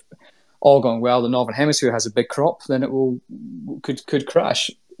 if all going well. The Northern Hemisphere has a big crop, then it could crash.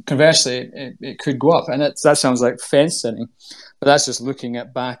 Conversely, it could go up, and that sounds like fence sitting, but that's just looking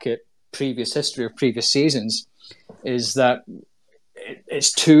back at previous history of previous seasons. Is that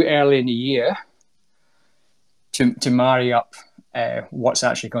it's too early in the year to marry up what's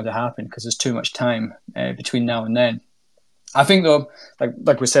actually going to happen because there's too much time between now and then. I think, though,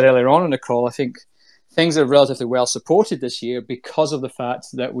 like we said earlier on in the call, I think things are relatively well supported this year because of the fact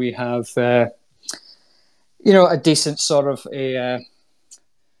that we have, a decent sort of a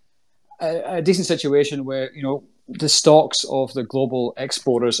decent situation where the stocks of the global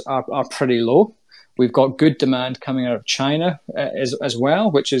exporters are pretty low. We've got good demand coming out of China as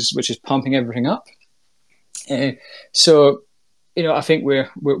well, which is pumping everything up. So, I think we're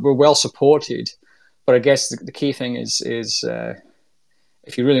well supported. But I guess the key thing is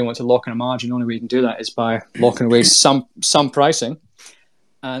if you really want to lock in a margin, the only way you can do that is by locking away some pricing,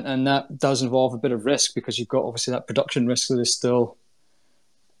 and that does involve a bit of risk because you've got obviously that production risk that is still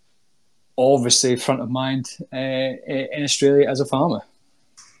obviously front of mind in Australia as a farmer.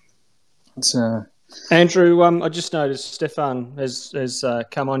 It's Andrew, I just noticed Stefan has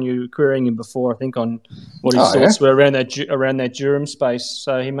come on you querying him before, I think, on what his thoughts were around that durum space.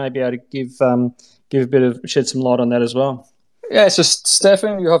 So he may be able to give a bit of shed some light on that as well. Yeah, so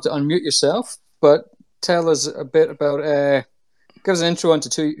Stefan, you have to unmute yourself, but tell us a bit about. Give us an intro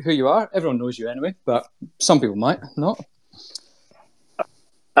into who you are. Everyone knows you anyway, but some people might not.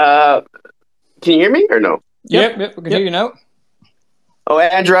 Can you hear me or no? Yep, we can hear you now. Oh,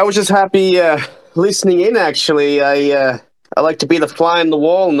 Andrew, I was just happy listening in, actually. I like to be the fly on the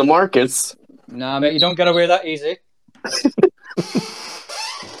wall in the markets. Nah, mate, you don't get away that easy.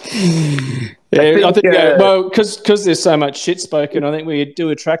 I think well, because there's so much shit spoken, I think we do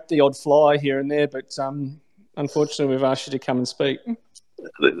attract the odd fly here and there, but unfortunately we've asked you to come and speak.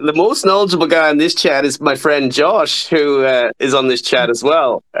 The most knowledgeable guy in this chat is my friend Josh, who is on this chat as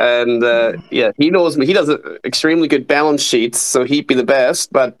well. And he knows me. He does extremely good balance sheets, so he'd be the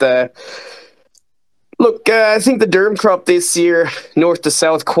best. But look, I think the durum crop this year, north to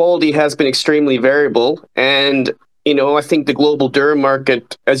south quality, has been extremely variable. And, I think the global durum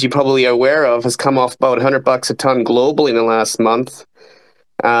market, as you're probably aware of, has come off about $100 a ton globally in the last month.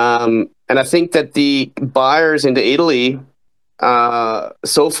 And I think that the buyers into Italy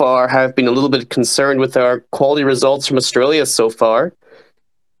so far have been a little bit concerned with our quality results from Australia so far.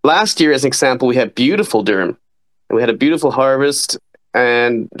 Last year, as an example, we had beautiful durum. and we had a beautiful harvest,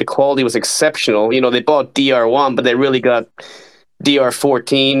 and the quality was exceptional. You know, they bought DR1, but they really got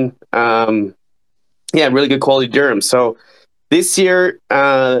DR14. Really good quality durum. So this year,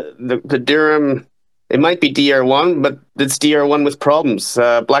 the durum, it might be DR1, but it's DR1 with problems.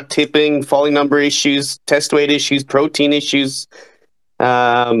 Black tipping, falling number issues, test weight issues, protein issues.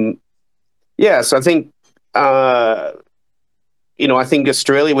 So I think, I think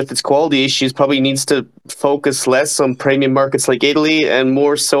Australia with its quality issues probably needs to focus less on premium markets like Italy and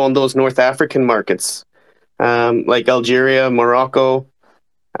more so on those North African markets, like Algeria, Morocco.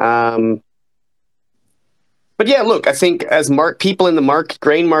 But yeah, look, I think as people in the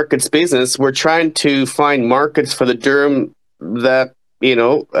grain markets business, we're trying to find markets for the durum that,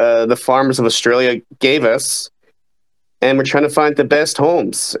 the farmers of Australia gave us. And we're trying to find the best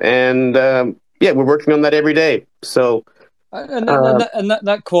homes. And we're working on that every day. So,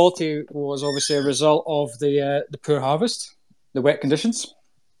 that quality was obviously a result of the poor harvest, the wet conditions.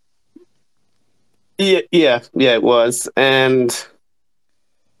 Yeah, it was. And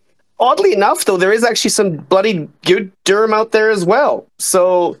oddly enough, though, there is actually some bloody good durum out there as well.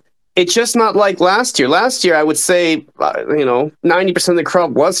 So it's just not like last year. Last year, I would say, 90% of the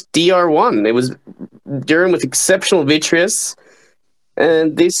crop was DR1. It was durum with exceptional vitreous.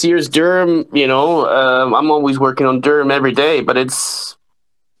 And this year's durum, I'm always working on durum every day, but it's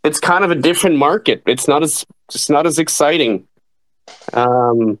kind of a different market. It's not as exciting.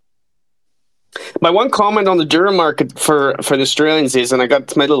 My one comment on the durum market for the Australians is, and I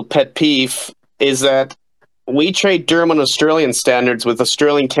got my little pet peeve, is that we trade durum on Australian standards with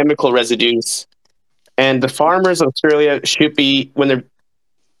Australian chemical residues, and the farmers of Australia should be, when they're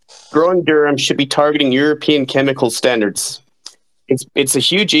growing durum, should be targeting European chemical standards. It's a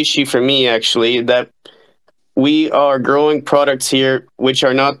huge issue for me, actually, that we are growing products here which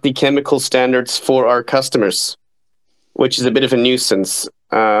are not the chemical standards for our customers, which is a bit of a nuisance.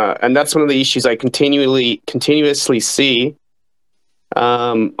 And that's one of the issues I continuously see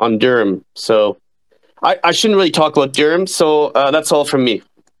on durum. So I shouldn't really talk about durum. So that's all from me.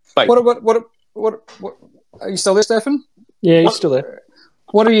 Bye. What are you still there, Stefan? Yeah, he's still there.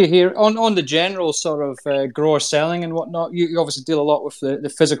 What are you here on the general sort of grower selling and whatnot? You obviously deal a lot with the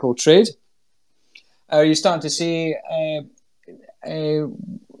physical trade. Are you starting to see a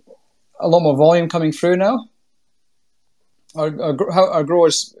lot more volume coming through now? Are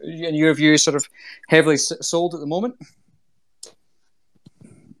growers, in your view, sort of heavily sold at the moment?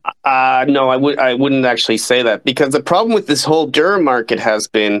 No, I wouldn't actually say that, because the problem with this whole durum market has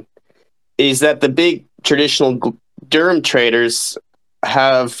been is that the big traditional durum traders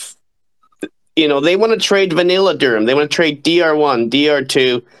have, they want to trade vanilla durum. They want to trade DR1,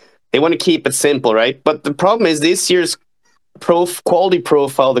 DR2. They want to keep it simple, right? But the problem is this year's quality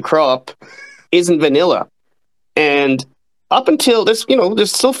profile of the crop isn't vanilla. And up until this,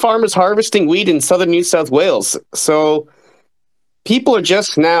 there's still farmers harvesting wheat in southern New South Wales. So people are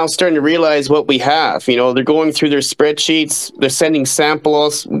just now starting to realize what we have. They're going through their spreadsheets. They're sending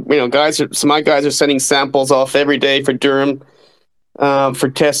samples. My guys are sending samples off every day for durum, for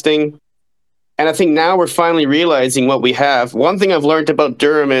testing. And I think now we're finally realizing what we have. One thing I've learned about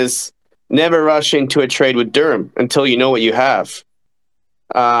durum is never rush into a trade with durum until you know what you have.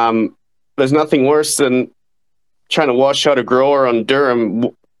 There's nothing worse than trying to wash out a grower on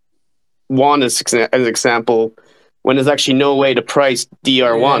durum, one as an example, when there's actually no way to price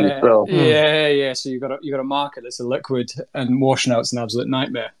DR1. Yeah, so. Yeah. So you got a market that's a liquid, and washing out's an absolute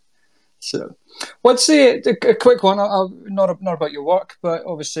nightmare. So, what's a quick one? Not about your work, but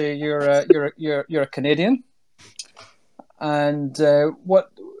obviously you're a Canadian, and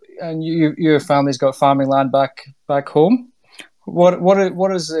your family's got farming land back home.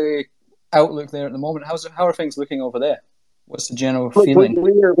 What is the outlook there at the moment? How are things looking over there? What's the general feeling?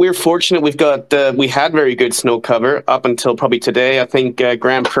 We're fortunate. We had very good snow cover up until probably today. I think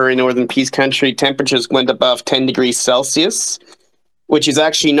Grand Prairie, Northern Peace Country, temperatures went above 10 degrees Celsius, which is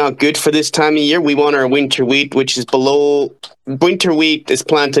actually not good for this time of year. We want our winter wheat, which is below. Winter wheat is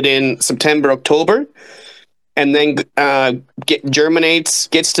planted in September, October, and then germinates,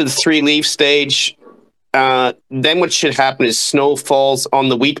 gets to the 3-leaf stage. Then what should happen is snow falls on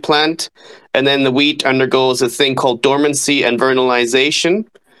the wheat plant, and then the wheat undergoes a thing called dormancy and vernalization,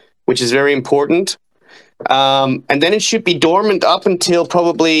 which is very important. And then it should be dormant up until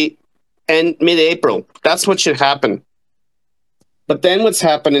probably mid-April. That's what should happen. But then what's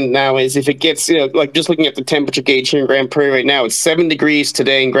happening now is if it gets, like just looking at the temperature gauge here in Grand Prairie right now, it's 7 degrees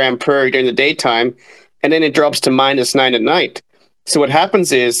today in Grand Prairie during the daytime, and then it drops to -9 at night. So what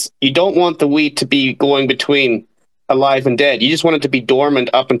happens is you don't want the wheat to be going between alive and dead. You just want it to be dormant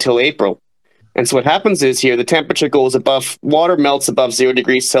up until April. And so what happens is here, the temperature goes water melts above 0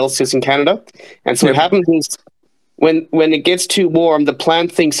 degrees Celsius in Canada. And so what happens is when it gets too warm, the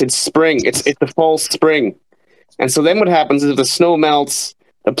plant thinks it's spring. It's the fall spring. And so then what happens is if the snow melts,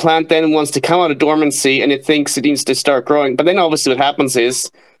 the plant then wants to come out of dormancy and it thinks it needs to start growing. But then obviously what happens is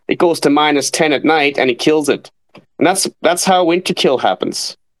it goes to -10 at night and it kills it. And that's how winter kill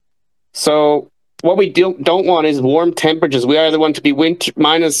happens. So what we don't want is warm temperatures. We either want to be winter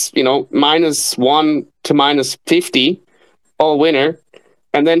 -1 to -50 all winter,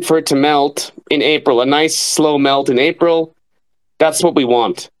 and then for it to melt in April, a nice slow melt in April. That's what we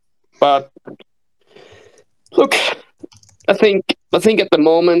want. But look, I think at the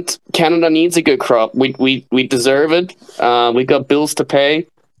moment Canada needs a good crop. We deserve it. We got bills to pay.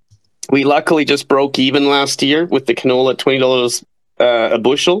 We luckily just broke even last year with the canola at $20 a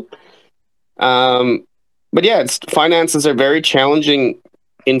bushel. But yeah, finances are very challenging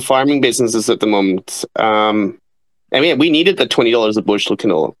in farming businesses at the moment. I mean, we needed the $20 a bushel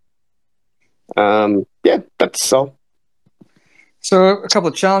canola. Yeah, that's all. So a couple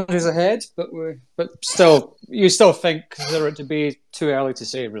of challenges ahead, but still, you still consider it to be too early to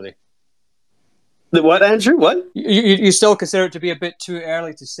say, really. The what, Andrew? What? You still consider it to be a bit too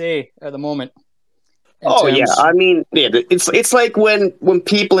early to say at the moment. Yeah, I mean, it's like when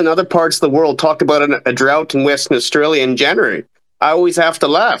people in other parts of the world talk about a drought in Western Australia in January. I always have to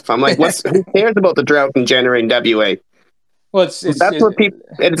laugh. I'm like, who cares about the drought in January in WA? Well, it's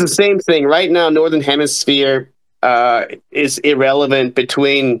the same thing right now. Northern Hemisphere is irrelevant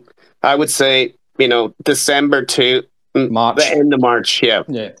between, I would say, December to March, the end of March. Yeah,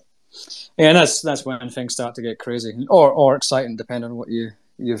 and that's when things start to get crazy or exciting, depending on what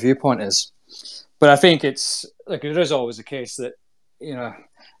your viewpoint is. But I think it's like it is always the case that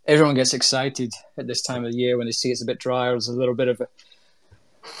everyone gets excited at this time of the year when they see it's a bit drier. There's a little bit of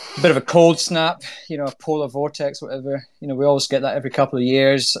a cold snap, a polar vortex, whatever. We always get that every couple of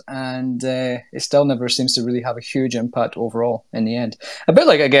years, and it still never seems to really have a huge impact overall in the end. A bit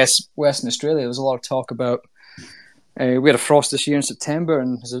like, I guess, Western Australia. There was a lot of talk about we had a frost this year in September,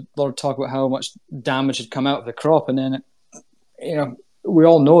 and there's a lot of talk about how much damage had come out of the crop, and then we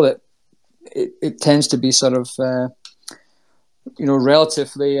all know that it tends to be sort of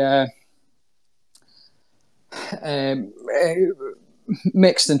relatively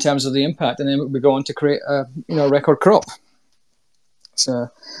mixed in terms of the impact, and then we go on to create a record crop. So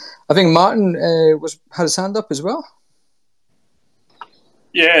I think Martin had his hand up as well.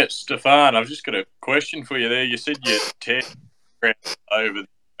 Yeah, Stefan, I've just got a question for you there. You said you tear over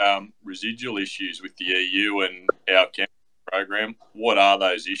the residual issues with the EU and our chemical program. What are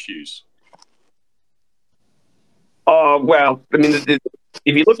those issues? Well, I mean,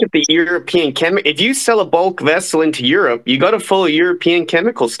 if you look at the European if you sell a bulk vessel into Europe, you got to follow European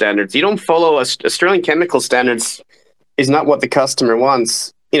chemical standards. You don't follow Australian chemical standards. Is not what the customer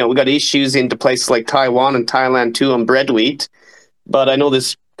wants. We got issues into places like Taiwan and Thailand too on bread wheat. But I know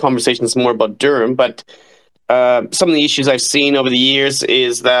this conversation is more about durum. But some of the issues I've seen over the years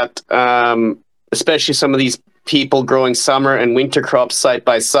is that, especially some of these people growing summer and winter crops side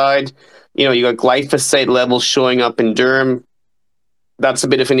by side, you got glyphosate levels showing up in durum. That's a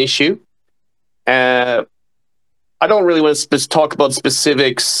bit of an issue. I don't really want to talk about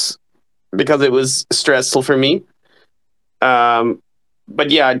specifics because it was stressful for me. But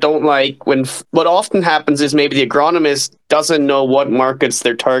yeah, I don't like when what often happens is maybe the agronomist doesn't know what markets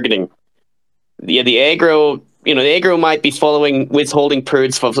they're targeting. The agro might be following withholding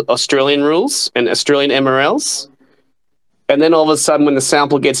periods for Australian rules and Australian MRLs. And then all of a sudden when the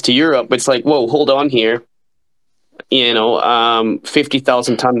sample gets to Europe, it's like, whoa, hold on here.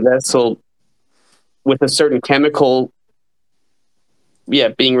 50,000 ton vessel with a certain chemical,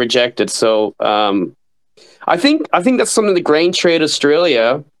 being rejected. So I think that's something the Grain Trade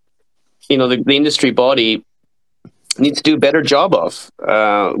Australia, the industry body, needs to do a better job of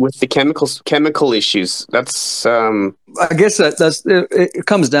with the chemical issues. That's I guess that's it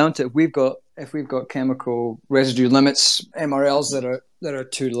comes down to if we've got chemical residue limits, MRLs that are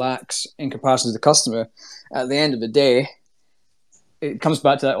too lax in comparison to the customer. At the end of the day, it comes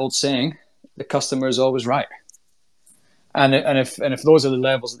back to that old saying: the customer is always right. And if those are the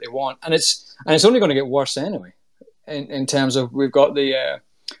levels that they want, and it's only going to get worse anyway, in terms of we've got the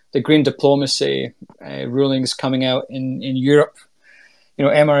green diplomacy rulings coming out in Europe.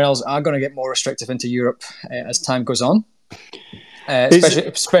 MRLs are going to get more restrictive into Europe as time goes on,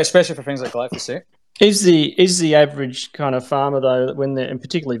 especially for things like glyphosate. Is the average kind of farmer though, and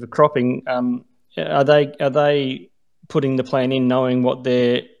particularly for cropping, are they putting the plan in knowing what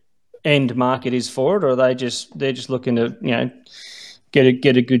their end market is for it, or are they're just looking to get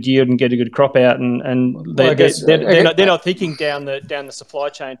a good yield and get a good crop out, and they're not thinking down the supply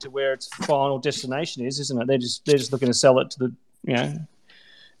chain to where its final destination is, isn't it? They're just looking to sell it to the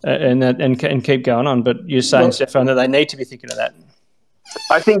and keep going on. But you're saying, Stefan, that they need to be thinking of that.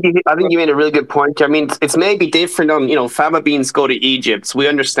 I think you made a really good point. I mean, it's maybe different on faba beans go to Egypt. So we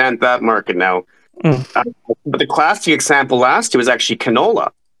understand that market now. But the classic example last year was actually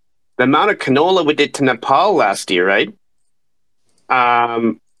canola. The amount of canola we did to Nepal last year, right?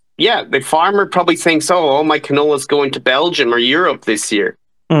 The farmer probably thinks, all my canola is going to Belgium or Europe this year.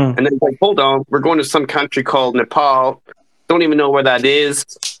 And then like, hold on, we're going to some country called Nepal. Don't even know where that is.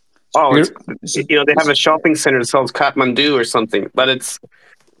 Oh, they have a shopping center that sells Kathmandu or something. But I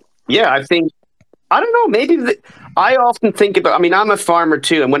think, I don't know, maybe I often think about, I mean, I'm a farmer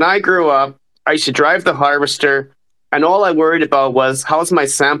too. And when I grew up, I used to drive the harvester, and all I worried about was, how's my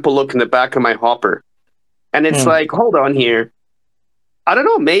sample look in the back of my hopper? And it's like, hold on here. I don't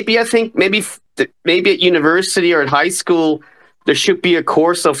know, maybe at university or at high school, there should be a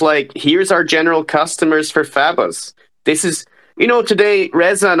course of like, here's our general customers for fabas. This is, today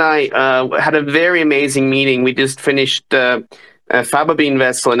Reza and I had a very amazing meeting. We just finished a faba bean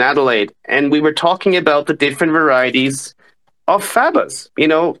vessel in Adelaide, and we were talking about the different varieties of fabas.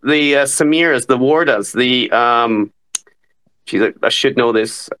 The Samiras, the Wardas, I should know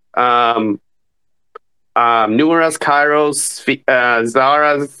this. Nuaras, Kairos,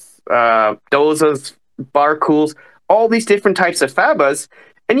 Zaras, Dozas, Barcools, all these different types of fabas.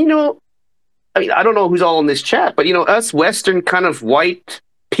 And I mean, I don't know who's all in this chat, but us Western kind of white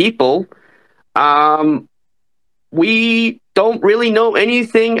people, we don't really know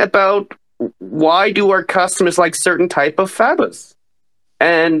anything about why do our customers like certain type of fabas,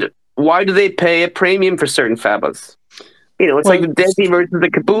 and why do they pay a premium for certain fabas? It's like the Desi versus the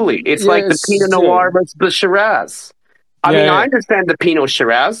Kabuli. It's like the Pinot Noir versus the Shiraz. I mean, I understand the Pinot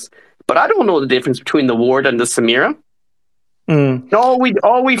Shiraz, but I don't know the difference between the Ward and the Samira.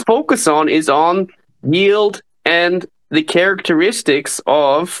 All we focus on is on yield and the characteristics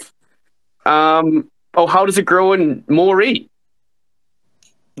of how does it grow in Moree?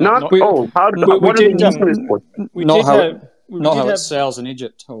 Not how it sells in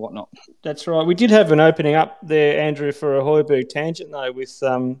Egypt or whatnot. That's right. We did have an opening up there, Andrew, for a Heuberg tangent though, with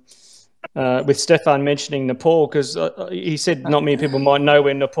Stefan mentioning Nepal, because he said not many people might know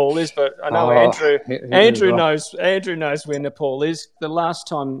where Nepal is, but I know Andrew knows where Nepal is. The last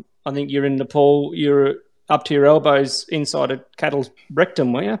time I think you're in Nepal, you're up to your elbows inside a cattle's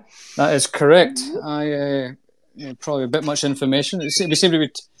rectum, were you? That is correct. I probably a bit much information. We seem to be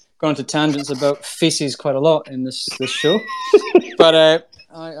going to tangents about feces quite a lot in this show. But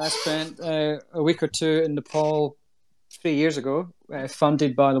I spent a week or two in Nepal 3 years ago,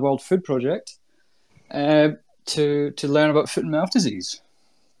 funded by the World Food Project, to learn about foot and mouth disease.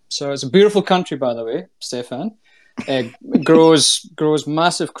 So it's a beautiful country, by the way, Stefan. Grows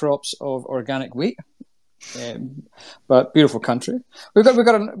massive crops of organic wheat, but beautiful country. We've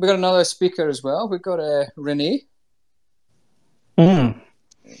got another speaker as well. We've got Renee.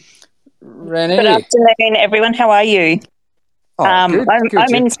 Renee. Good afternoon, everyone. How are you? Good,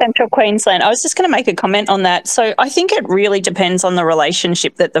 I'm in central Queensland. I was just going to make a comment on that. So I think it really depends on the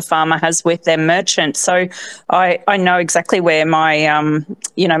relationship that the farmer has with their merchant. So I know exactly where my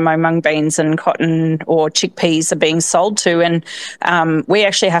my mung beans and cotton or chickpeas are being sold to, and we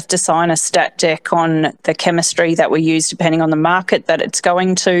actually have to sign a stat deck on the chemistry that we use depending on the market that it's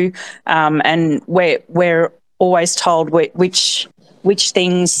going to, and we're always told which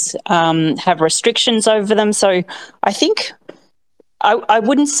things have restrictions over them. So I think I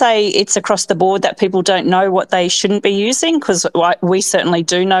wouldn't say it's across the board that people don't know what they shouldn't be using, because we certainly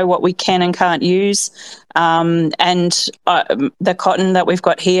do know what we can and can't use. And the cotton that we've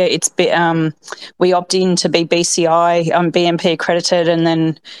got here, we opt in to be BCI, BMP accredited, and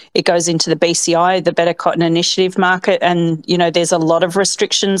then it goes into the BCI, the Better Cotton Initiative market. And, there's a lot of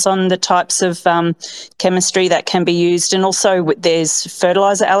restrictions on the types of chemistry that can be used. And also there's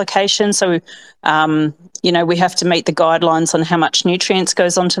fertiliser allocation. So, we have to meet the guidelines on how much nutrients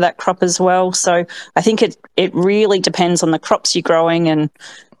goes onto that crop as well. So I think it really depends on the crops you're growing and,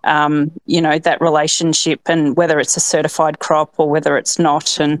 that relationship, and whether it's a certified crop or whether it's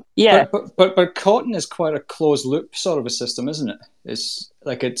not. And yeah. But cotton is quite a closed loop sort of a system, isn't it? It's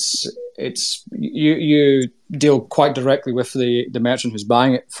like you deal quite directly with the merchant who's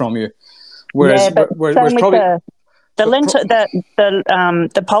buying it from you. Whereas probably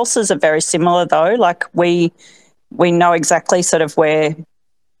the pulses are very similar though. Like we know exactly sort of where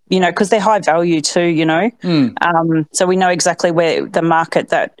because they're high value too, so we know exactly where the market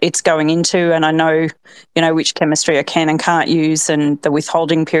that it's going into, and I know, which chemistry I can and can't use, and the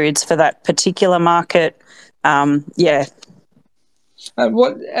withholding periods for that particular market. What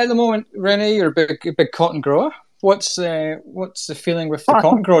at the moment, Renee, you're a big cotton grower. What's the feeling with the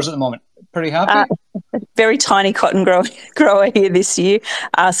cotton growers at the moment? Pretty happy? Very tiny cotton grower here this year.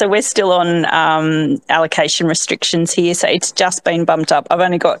 So we're still on allocation restrictions here. So it's just been bumped up. I've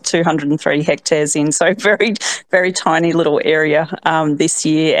only got 203 hectares in, so very, very tiny little area this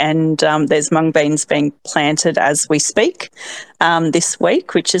year. And there's mung beans being planted as we speak this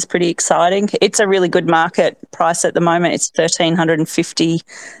week, which is pretty exciting. It's a really good market price at the moment. It's $1,350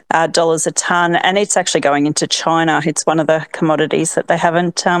 a tonne, and it's actually going into China. It's one of the commodities that they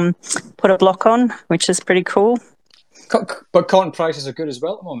haven't put a block on, which is pretty cool. But cotton prices are good as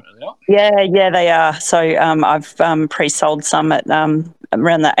well at the moment, are they not? Yeah, they are. So I've pre-sold some at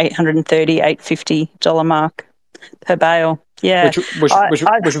around the $830, $850 mark per bale. Yeah, which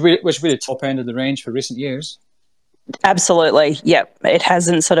would be the top end of the range for recent years. Absolutely. Yep. It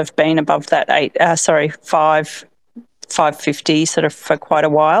hasn't sort of been above that $550 sort of for quite a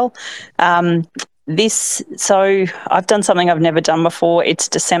while. So I've done something I've never done before. It's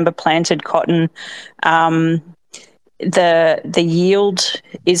December planted cotton. The yield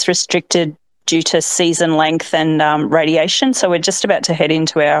is restricted due to season length and radiation. So we're just about to head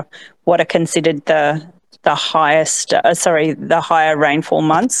into what are considered the higher rainfall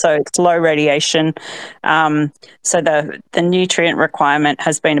months. So it's low radiation. So the nutrient requirement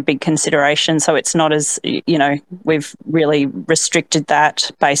has been a big consideration. So it's not as, we've really restricted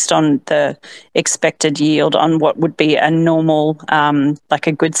that based on the expected yield on what would be a normal, like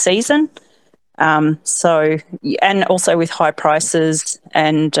a good season. And also with high prices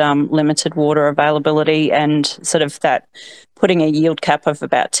and limited water availability and sort of that putting a yield cap of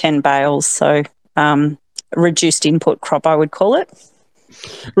about 10 bales. So reduced input crop, I would call it.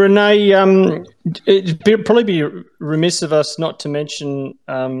 Renee, it'd probably be remiss of us not to mention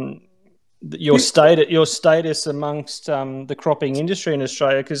your status amongst the cropping industry in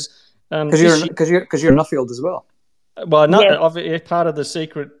Australia, because you're Nuffield as well. Well, part of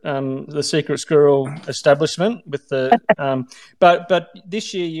the secret squirrel establishment with the, but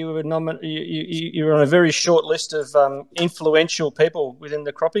this year you were you were on a very short list of influential people within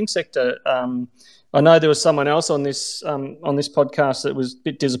the cropping sector. I know there was someone else on this podcast that was a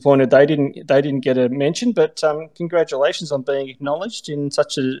bit disappointed they didn't get a mention, but congratulations on being acknowledged in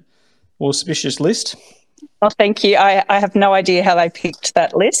such an auspicious list. Oh, thank you. I have no idea how they picked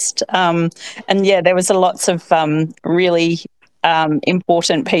that list. And there was lots of really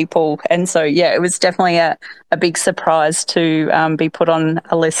important people. And so, it was definitely a big surprise to be put on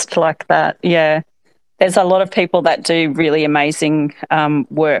a list like that. Yeah, there's a lot of people that do really amazing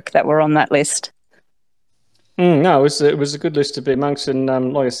work that were on that list. No, it was a good list to be amongst.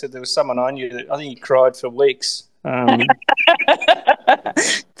 And like I said, there was someone I knew that I think he cried for weeks.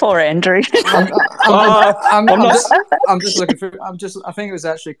 Poor Andrew. I'm just looking for. I think it was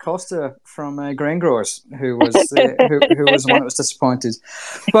actually Costa from Grain Growers who was who was the one that was disappointed.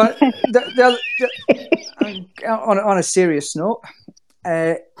 But on a serious note,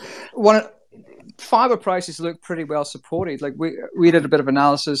 fibre prices look pretty well supported. Like we did a bit of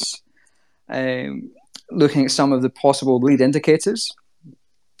analysis, looking at some of the possible lead indicators,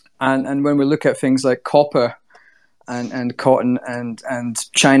 and when we look at things like copper and cotton and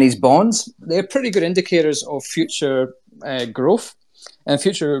Chinese bonds, they're pretty good indicators of future growth. And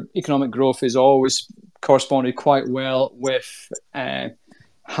future economic growth is always corresponded quite well with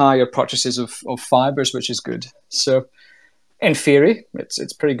higher purchases of fibres, which is good. So in theory,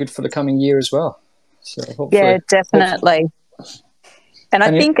 it's pretty good for the coming year as well. So hopefully, definitely. And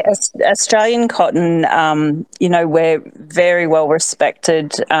I think Australian cotton, we're very well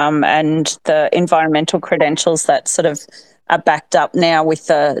respected, and the environmental credentials that sort of are backed up now with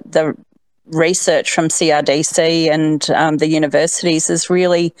the research from CRDC and the universities has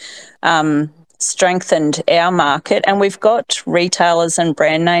really strengthened our market. And we've got retailers and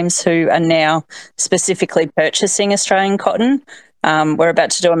brand names who are now specifically purchasing Australian cotton. We're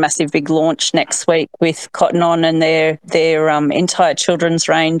about to do a massive big launch next week with Cotton On, and their entire children's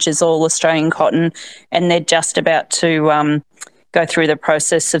range is all Australian cotton, and they're just about to go through the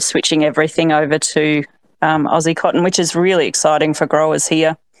process of switching everything over to Aussie cotton, which is really exciting for growers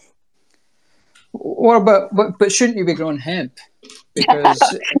here. Well, but shouldn't you be growing hemp?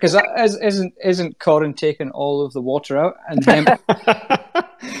 Because isn't cotton taking all of the water out, and hemp?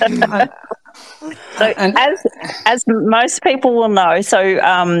 So as most people will know, so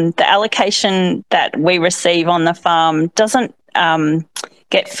the allocation that we receive on the farm doesn't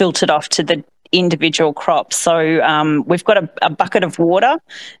get filtered off to the individual crops. So we've got a bucket of water,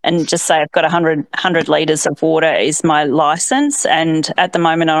 and just say I've got 100 litres of water is my licence, and at the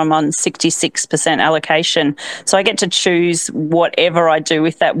moment I'm on 66% allocation. So I get to choose whatever I do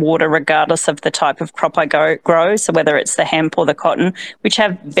with that water regardless of the type of crop I grow, so whether it's the hemp or the cotton, which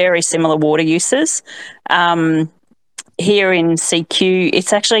have very similar water uses. Here in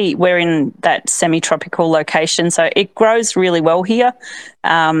CQ, we're in that semi-tropical location, so it grows really well here.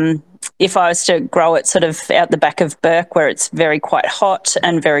 If I was to grow it sort of out the back of Burke, where it's very quite hot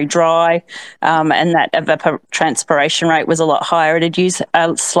and very dry, and that evapotranspiration rate was a lot higher, it'd use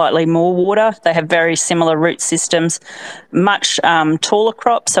slightly more water. They have very similar root systems, much taller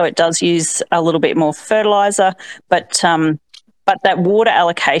crop, so it does use a little bit more fertiliser, but that water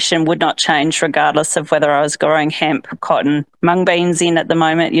allocation would not change regardless of whether I was growing hemp, cotton, mung beans in at the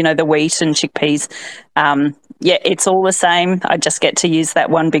moment, the wheat and chickpeas. It's all the same. I just get to use that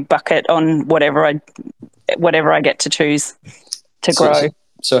one big bucket on whatever I get to choose to grow.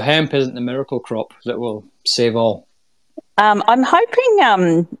 So hemp isn't the miracle crop that will save all? I'm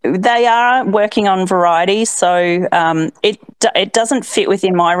hoping they are working on varieties, so it doesn't fit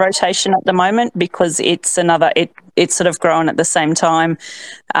within my rotation at the moment because it's sort of grown at the same time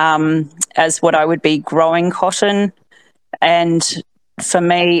as what I would be growing cotton, and for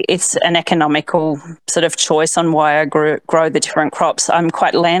me it's an economical sort of choice on why I grow the different crops. I'm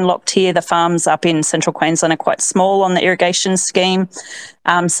quite landlocked here. The farms up in central Queensland are quite small on the irrigation scheme,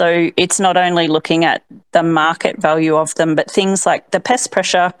 so it's not only looking at the market value of them, but things like the pest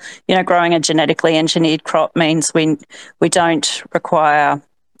pressure. Growing a genetically engineered crop means we don't require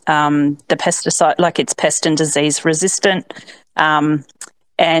the pesticide, like it's pest and disease resistant.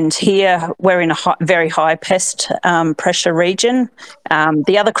 And here we're in a very high pest pressure region.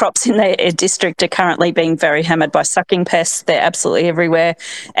 The other crops in the district are currently being very hammered by sucking pests. They're absolutely everywhere.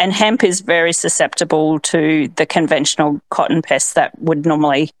 And hemp is very susceptible to the conventional cotton pests that would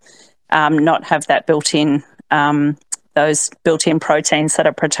normally not have that built-in, those built-in proteins that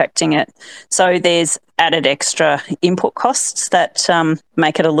are protecting it. So there's added extra input costs that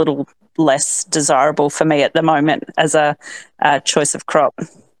make it a little less desirable for me at the moment as a choice of crop.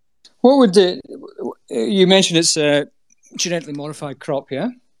 What would you mentioned it's a genetically modified crop, yeah?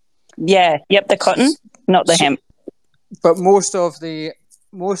 Yeah, yep, the cotton, not the hemp. But most of the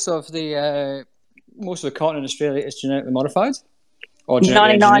cotton in Australia is genetically modified, or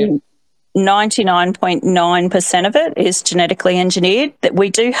genetically engineered? 99.9% of it is genetically engineered. That we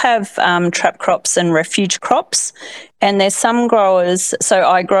do have trap crops and refuge crops, and there's some growers. So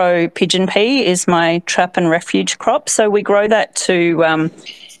I grow pigeon pea is my trap and refuge crop. So we grow that to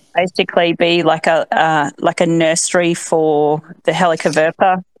basically be like a nursery for the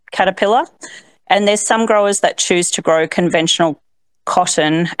Helicoverpa caterpillar. And there's some growers that choose to grow conventional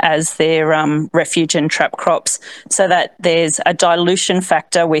cotton as their refuge and trap crops, so that there's a dilution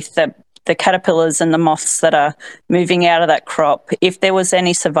factor with the caterpillars and the moths that are moving out of that crop. If there was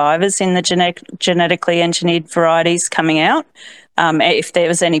any survivors in the genetically engineered varieties coming out, if there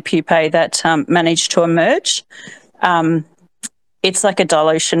was any pupae that managed to emerge, it's like a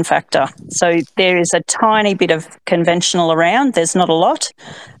dilution factor. So there is a tiny bit of conventional around. There's not a lot.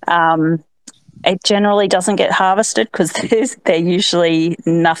 It generally doesn't get harvested because there's usually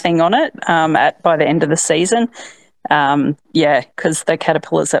nothing on it by the end of the season. Because the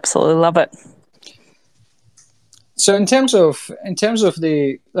caterpillars absolutely love it. So in terms of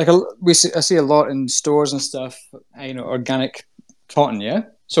the I see a lot in stores and stuff, organic cotton, yeah.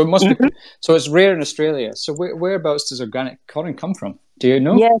 So it must be. So it's rare in Australia. So whereabouts does organic cotton come from? Do you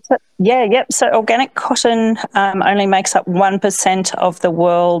know? So organic cotton only makes up 1% of the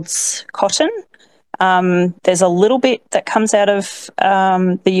world's cotton. There's a little bit that comes out of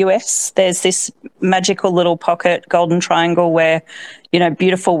the US. There's this magical little pocket, Golden Triangle, where,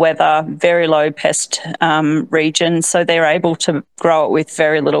 beautiful weather, very low pest region. So they're able to grow it with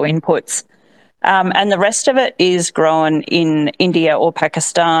very little inputs. And the rest of it is grown in India or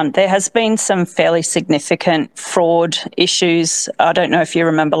Pakistan. There has been some fairly significant fraud issues. I don't know if you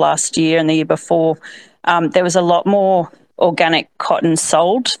remember last year and the year before, there was a lot more organic cotton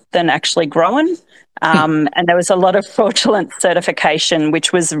sold than actually grown. And there was a lot of fraudulent certification,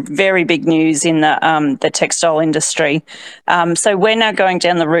 which was very big news in the textile industry. So we're now going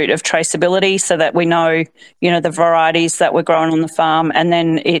down the route of traceability so that we know, the varieties that we're growing on the farm, and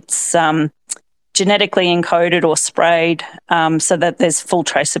then it's genetically encoded or sprayed so that there's full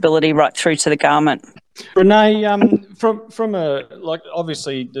traceability right through to the garment. Renee, from a like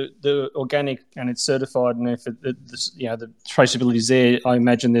obviously the organic and it's certified, and if the traceability is there, I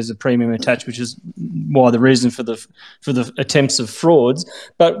imagine there's a premium attached, which is why the reason for the attempts of frauds.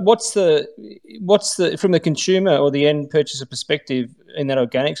 But what's the from the consumer or the end purchaser perspective in that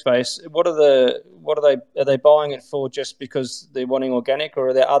organic space? Are they buying it for just because they're wanting organic, or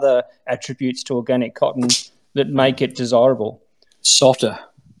are there other attributes to organic cotton that make it desirable? Softer.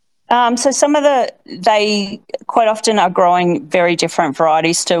 So they quite often are growing very different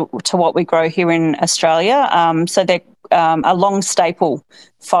varieties to what we grow here in Australia. So they're a long staple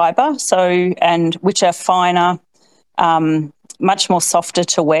fibre, which are finer, much more softer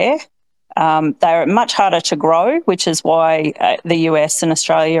to wear. They're much harder to grow, which is why the US and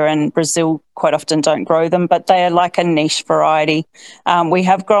Australia and Brazil quite often don't grow them, but they are like a niche variety. We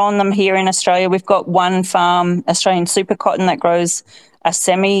have grown them here in Australia. We've got one farm, Australian Super Cotton, that grows a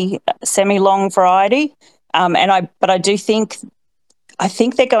semi-long variety. But I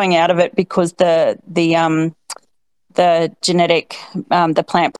think they're going out of it because the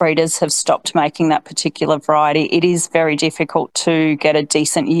plant breeders have stopped making that particular variety. It is very difficult to get a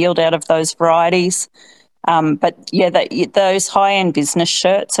decent yield out of those varieties. But yeah, those high-end business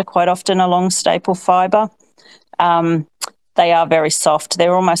shirts are quite often a long staple fibre. They are very soft.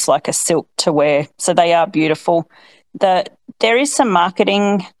 They're almost like a silk to wear, so they are beautiful. There is some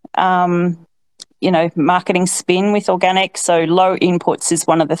marketing spin with organic. So low inputs is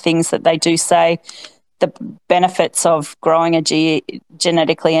one of the things that they do say. The benefits of growing a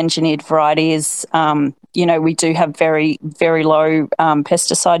genetically engineered variety is, we do have very, very low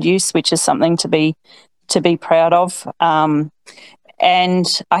pesticide use, which is something to be proud of.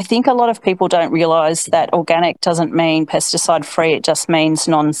 And I think a lot of people don't realise that organic doesn't mean pesticide free. It just means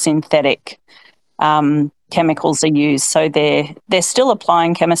non-synthetic. Chemicals are used, so they're still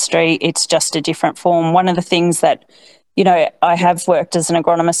applying chemistry. It's just a different form. One of the things that, I have worked as an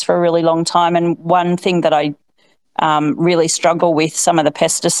agronomist for a really long time, and one thing that I really struggle with, some of the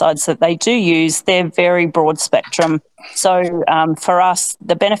pesticides that they do use, they're very broad spectrum. So for us,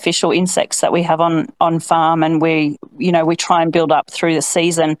 the beneficial insects that we have on farm, and we try and build up through the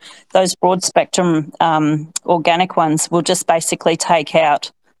season, those broad spectrum organic ones will just basically take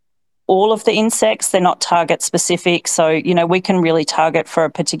out all of the insects. They're not target specific. So, we can really target for a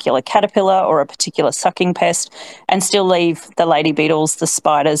particular caterpillar or a particular sucking pest and still leave the lady beetles, the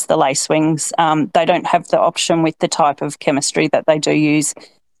spiders, the lacewings. They don't have the option with the type of chemistry that they do use.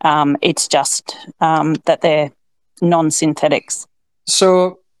 It's just that they're non-synthetics.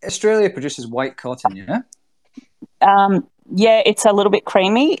 So Australia produces white cotton, yeah? Yeah, it's a little bit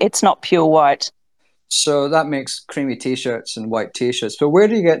creamy. It's not pure white. So that makes creamy T-shirts and white T-shirts. But where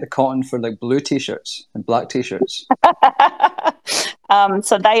do you get the cotton for like blue T-shirts and black T-shirts?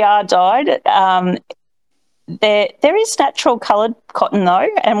 So they are dyed. There is natural coloured cotton though,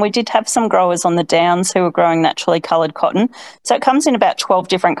 and we did have some growers on the Downs who were growing naturally coloured cotton. So it comes in about 12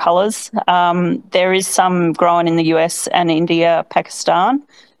 different colours. There is some grown in the US and India, Pakistan.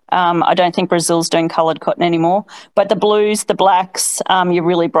 I don't think Brazil's doing coloured cotton anymore. But the blues, the blacks, your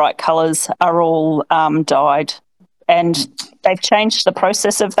really bright colours are all dyed. And they've changed the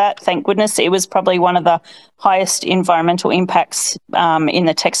process of that, thank goodness. It was probably one of the highest environmental impacts in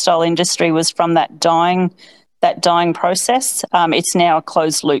the textile industry was from that dyeing process. It's now a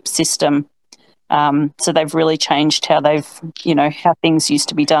closed loop system. So they've really changed how how things used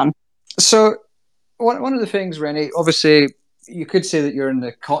to be done. So one of the things, Rennie, obviously, you could say that you're in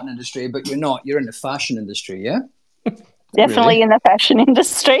the cotton industry, but you're not. You're in the fashion industry, yeah? Definitely really? In the fashion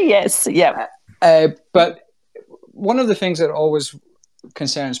industry, yes. Yeah. But one of the things that always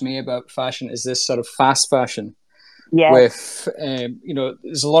concerns me about fashion is this sort of fast fashion. Yeah. With,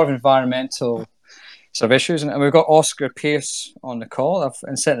 there's a lot of environmental sort of issues. And we've got Oscar Pearce on the call. I've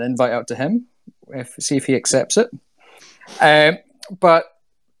sent an invite out to him, see if he accepts it. But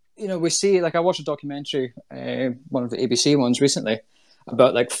we see, like, I watched a documentary, one of the ABC ones recently,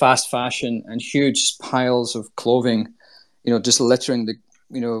 about like fast fashion and huge piles of clothing, just littering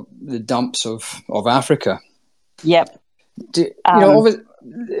the dumps of Africa. Yep. There's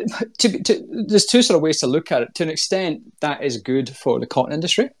two sort of ways to look at it. To an extent, that is good for the cotton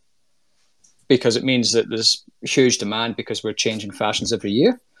industry because it means that there's huge demand because we're changing fashions every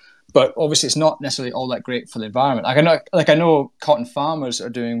year. But obviously, it's not necessarily all that great for the environment. I know cotton farmers are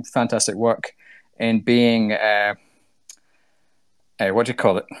doing fantastic work in being, what do you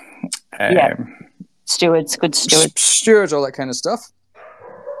call it? Stewards, good stewards. Stewards, all that kind of stuff.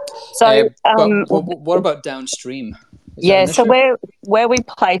 So, what about downstream? So where we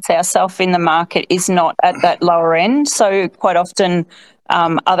place ourselves in the market is not at that lower end. So quite often,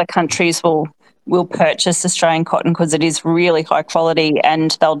 other countries will will purchase Australian cotton because it is really high quality,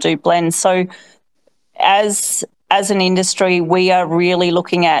 and they'll do blends. So as an industry, we are really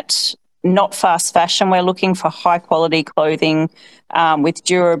looking at not fast fashion. We're looking for high quality clothing with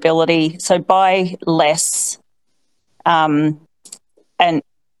durability. So buy less, and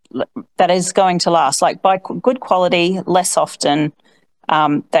that is going to last. Like buy good quality, less often,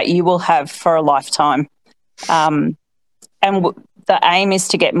 that you will have for a lifetime. The aim is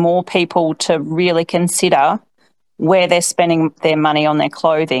to get more people to really consider where they're spending their money on their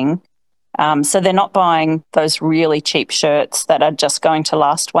clothing. So they're not buying those really cheap shirts that are just going to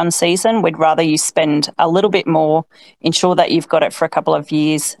last one season. We'd rather you spend a little bit more, ensure that you've got it for a couple of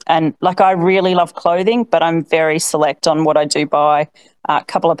years. And like, I really love clothing, but I'm very select on what I do buy, a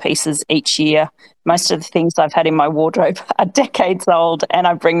couple of pieces each year. Most of the things I've had in my wardrobe are decades old, and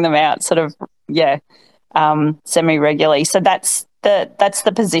I bring them out sort of, semi-regularly. So that's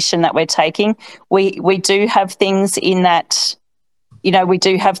the position that we're taking. We do have things in that, we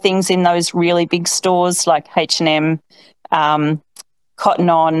do have things in those really big stores like H&M, Cotton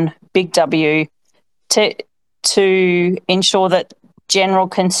On, Big W, to ensure that general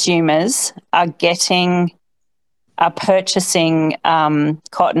consumers are purchasing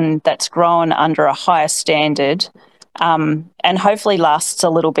cotton that's grown under a higher standard, and hopefully lasts a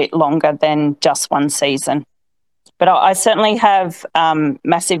little bit longer than just one season. But I certainly have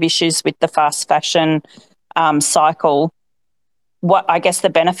massive issues with the fast fashion cycle. What I guess the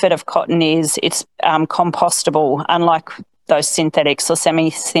benefit of cotton is it's compostable, unlike those synthetics or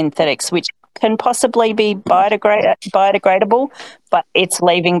semi-synthetics, which can possibly be biodegradable, but it's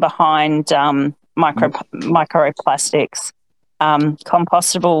leaving behind microplastics.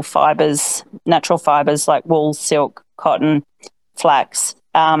 Compostable fibres, natural fibres like wool, silk, cotton, flax,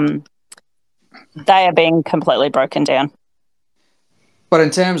 they are being completely broken down. But in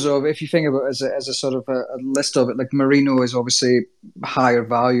terms of, if you think about it as a sort of a list of it, like merino is obviously higher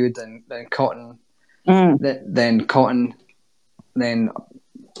valued than cotton, then cotton's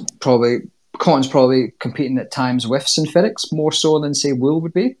probably competing at times with synthetics more so than, say, wool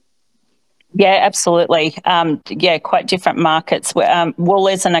would be. Yeah, absolutely. Quite different markets. Wool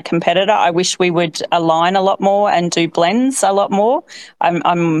isn't a competitor. I wish we would align a lot more and do blends a lot more. I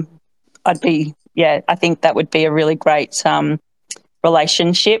think that would be a really great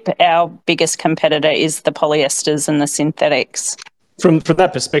relationship. Our biggest competitor is the polyesters and the synthetics. From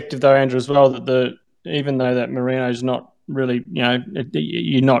that perspective, though, Andrew, as well, that even though that merino is not really,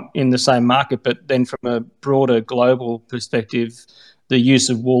 you're not in the same market, but then from a broader global perspective, the use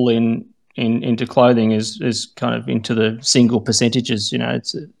of wool into clothing is kind of into the single percentages.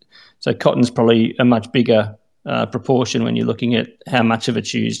 So cotton's probably a much bigger proportion when you're looking at how much of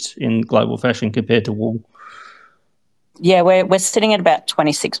it's used in global fashion compared to wool. Yeah, we're sitting at about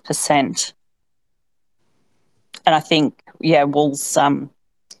 26%, and I think wool's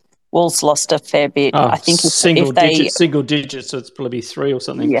lost a fair bit. I think single digits, so it's probably 3 or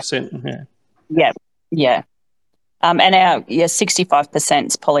something percent. Yeah. And our 65%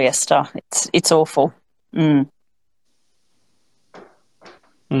 is polyester. It's awful.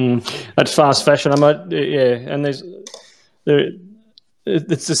 That's fast fashion. And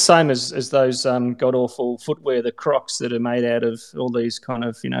it's the same as those god awful footwear, the Crocs that are made out of all these kind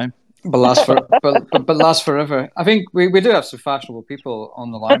of But last forever. I think we do have some fashionable people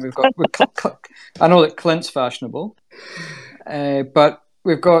on the line. I know that Clint's fashionable, but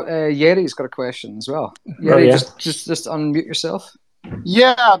we've got Yeri's got a question as well. Yeri, just unmute yourself.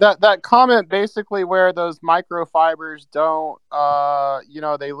 Yeah, that comment basically where those microfibers don't,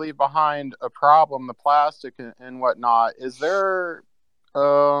 they leave behind a problem, the plastic and whatnot. Is there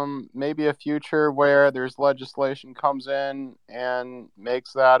maybe a future where there's legislation comes in and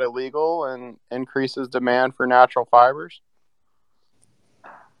makes that illegal and increases demand for natural fibers?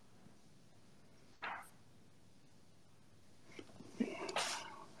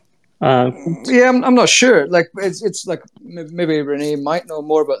 I'm not sure. Like it's like maybe Renee might know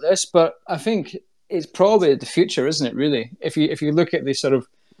more about this, but I think it's probably the future, isn't it? Really, if you look at the sort of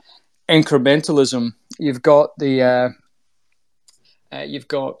incrementalism, you've got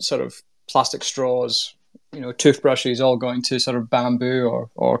sort of plastic straws, toothbrushes all going to sort of bamboo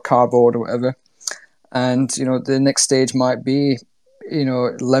or cardboard or whatever, and the next stage might be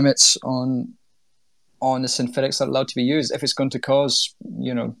limits on the synthetics that are allowed to be used if it's going to cause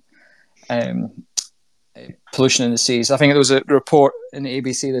pollution in the seas. I think there was a report in the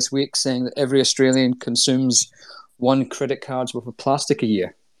ABC this week saying that every Australian consumes 1 credit card's worth of plastic a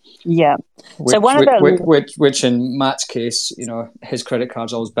year. Yeah. Which in Matt's case, his credit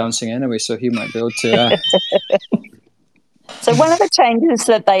card's always bouncing anyway, so he might be able to. So one of the changes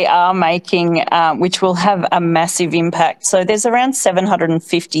that they are making, which will have a massive impact, so there's around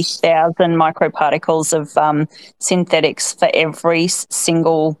 750,000 microparticles of synthetics for every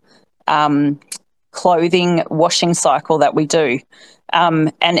single clothing washing cycle that we do.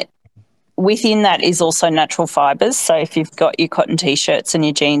 And within that is also natural fibres. So if you've got your cotton T-shirts and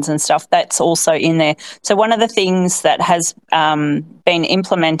your jeans and stuff, that's also in there. So one of the things that has been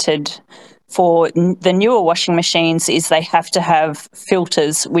implemented for the newer washing machines is they have to have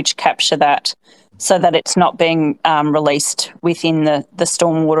filters which capture that, so that it's not being released within the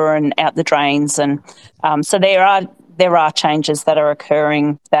stormwater and out the drains. And so there are changes that are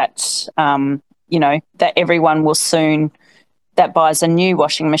occurring that that everyone will soon, that buys a new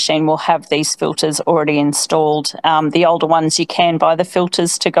washing machine, will have these filters already installed. The older ones, you can buy the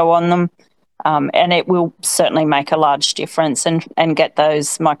filters to go on them. And it will certainly make a large difference and get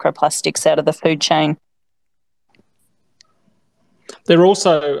those microplastics out of the food chain. They're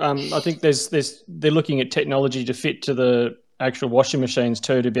also, I think they're looking at technology to fit to the actual washing machines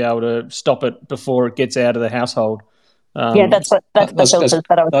too, to be able to stop it before it gets out of the household. That's the filters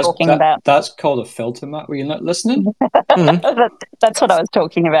that I was talking about. That's called a filter, Matt. Were you not listening? That's what I was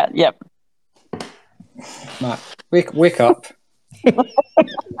talking about. Yep. Matt, wake up.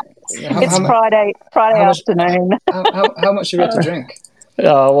 It's Friday afternoon. How much have you had to drink?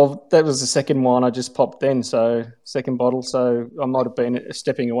 Well, that was the second one I just popped then, so second bottle. So I might have been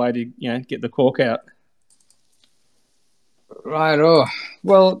stepping away to get the cork out. Right. Oh,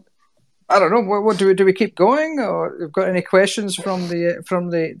 well, I don't know. What do we keep going, or have got any questions from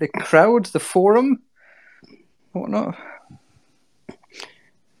the crowd, the forum, whatnot?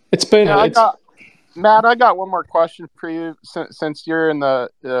 It's been. Matt, I got one more question for you since you're in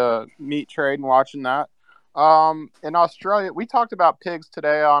the meat trade and watching that. In Australia, we talked about pigs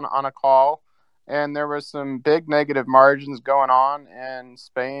today on a call, and there was some big negative margins going on in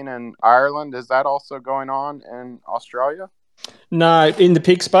Spain and Ireland. Is that also going on in Australia? No, in the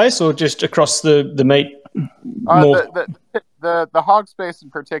pig space or just across the meat? The hog space in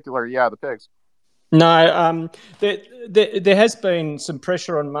particular, yeah, the pigs. No, there has been some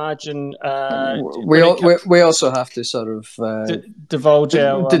pressure on margin. We also have to sort of divulge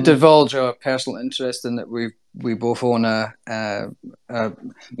our personal interest in that we both own a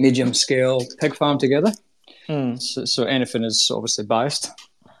medium scale pig farm together. So anything is obviously biased.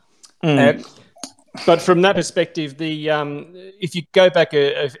 But from that perspective, if you go back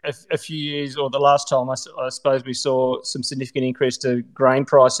a few years, or the last time, I suppose we saw some significant increase to grain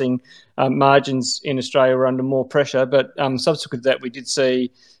pricing. Margins in Australia were under more pressure, but subsequent to that, we did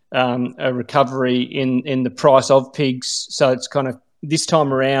see a recovery in the price of pigs. So it's kind of this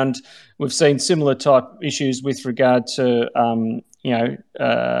time around, we've seen similar type issues with regard to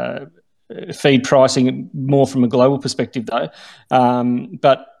feed pricing, more from a global perspective though,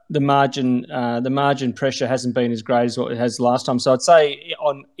 but the margin pressure hasn't been as great as what it has last time. So I'd say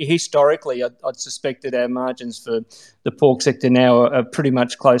historically, I'd suspect that our margins for the pork sector now are pretty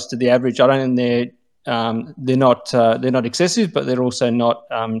much close to the average. I don't think they're not excessive, but they're also not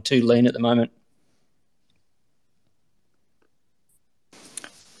too lean at the moment.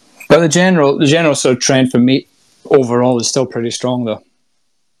 But the general sort of trend for meat overall is still pretty strong, though.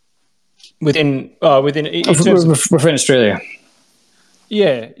 Within Australia.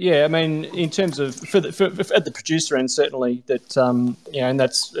 Yeah. I mean, in terms of for at the producer end, certainly that and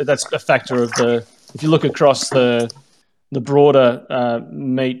that's a factor of if you look across the broader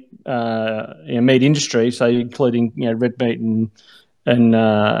meat meat industry, so including red meat and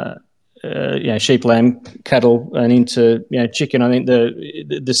sheep, lamb, cattle, and into chicken. I think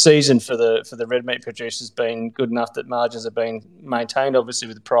the season for the red meat producers has been good enough that margins have been maintained. Obviously,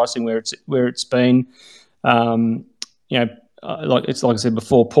 with the pricing where it's been, like I said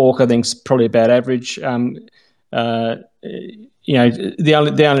before, pork I think is probably about average. The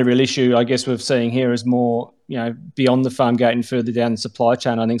only real issue I guess we're seeing here is more beyond the farm gate and further down the supply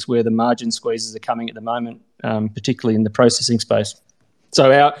chain. I think is where the margin squeezes are coming at the moment, particularly in the processing space.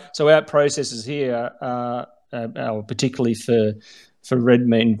 So our processors here, particularly for red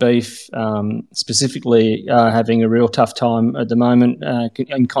meat and beef, specifically, are having a real tough time at the moment.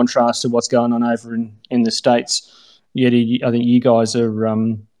 In contrast to what's going on over in the States. Yet I think you guys are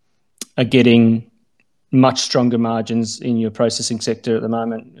getting much stronger margins in your processing sector at the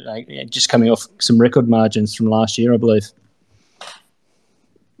moment, just coming off some record margins from last year, I believe.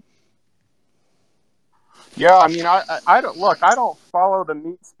 Yeah, I mean, I don't follow the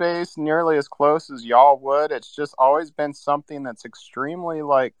meat space nearly as close as y'all would. It's just always been something that's extremely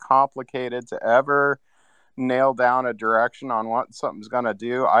complicated to ever nail down a direction on what something's going to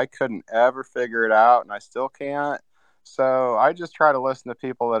do. I couldn't ever figure it out, and I still can't. So I just try to listen to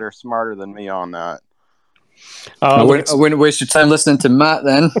people that are smarter than me on that. I wouldn't waste your time listening to Matt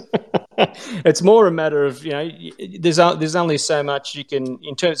then. It's more a matter of, there's only so much you can,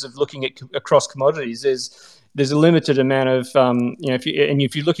 in terms of looking at across commodities. There's a limited amount of,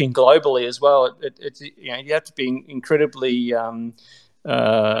 if you're looking globally as well, you have to be incredibly, have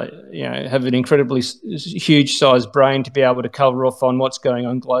an incredibly huge sized brain to be able to cover off on what's going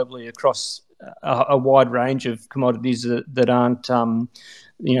on globally across a wide range of commodities that aren't,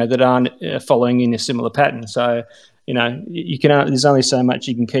 following in a similar pattern. So, you can. There's only so much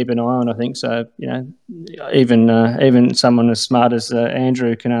you can keep an eye on, I think. So, even someone as smart as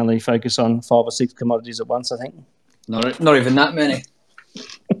Andrew can only focus on 5 or 6 commodities at once, I think. Not even that many.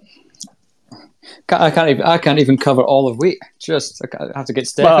 I can't even cover all of wheat. I have to get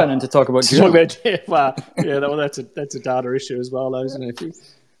Stefan in to talk about. That's a data issue as well, though, isn't it?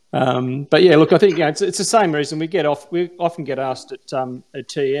 But yeah, look, I think it's the same reason we often get asked at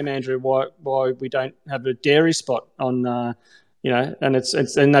TM, Andrew, why we don't have a dairy spot on, and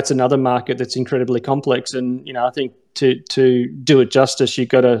that's another market that's incredibly complex, and I think to do it justice, you've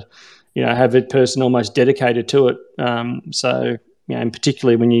got to have a person almost dedicated to it. So and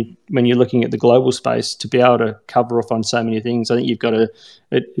particularly when you're looking at the global space, to be able to cover off on so many things, I think you've got to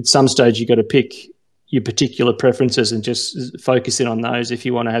at some stage you've got to pick your particular preferences and just focus in on those if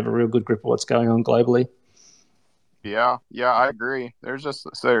you want to have a real good grip of what's going on globally. Yeah, I agree. There's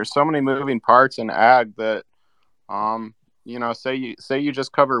so many moving parts in ag that, say you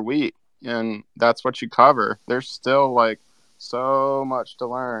just cover wheat and that's what you cover. There's still like so much to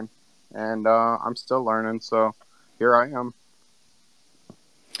learn, and I'm still learning. So here I am.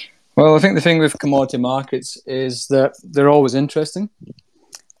 Well, I think the thing with commodity markets is that they're always interesting.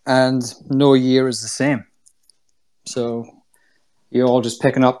 And no year is the same. So you're all just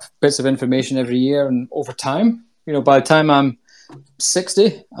picking up bits of information every year, and over time, by the time I'm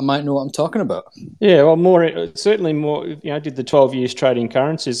 60, I might know what I'm talking about. Yeah, well, certainly more. I did the 12 years trading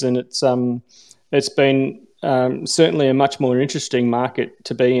currencies, and it's been certainly a much more interesting market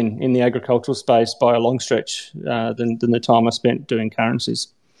to be in the agricultural space by a long stretch than the time I spent doing currencies.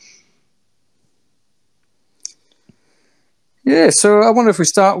 Yeah, so I wonder if we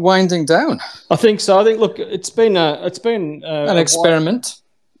start winding down. I think so. I think, look, it's been an experiment.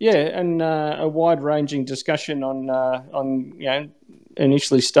 And a wide-ranging discussion on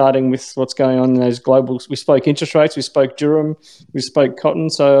initially starting with what's going on in those global. We spoke interest rates, we spoke Durham, we spoke cotton.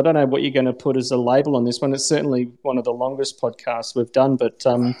 So I don't know what you're going to put as a label on this one. It's certainly one of the longest podcasts we've done, but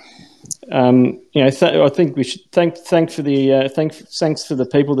I think we should thanks for the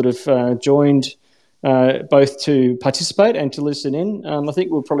people that have joined. Both to participate and to listen in. I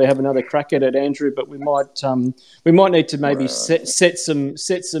think we'll probably have another crack at it, Andrew, but we might need to maybe set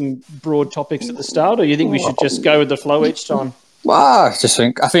some broad topics at the start, or you think we should just go with the flow each time? Well,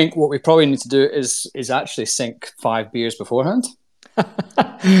 I think what we probably need to do is actually sink 5 beers beforehand.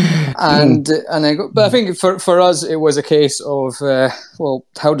 and then go. But I think for us it was a case of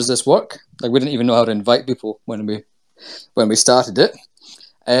how does this work? Like, we didn't even know how to invite people when we started it.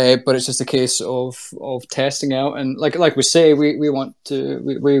 But it's just a case of testing out, and like we say, we want to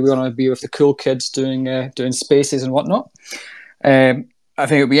be with the cool kids doing spaces and whatnot. I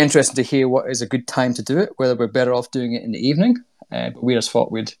think it'd be interesting to hear what is a good time to do it. Whether we're better off doing it in the evening, but we just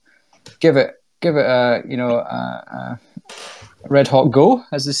thought we'd give it a red hot go,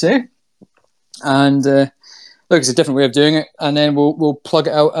 as they say. And look, it's a different way of doing it, and then we'll plug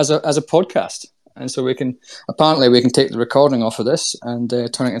it out as a podcast. And so we can take the recording off of this and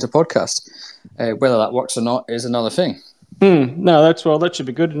turn it into a podcast. Whether that works or not is another thing. No, that should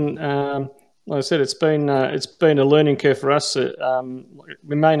be good. And like I said, it's been a learning curve for us.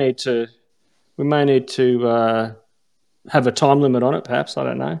 We may need to have a time limit on it, perhaps. I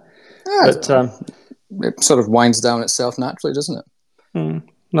don't know. Yeah, but it sort of winds down itself naturally, doesn't it?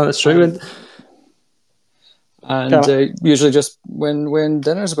 No, that's true. And usually just when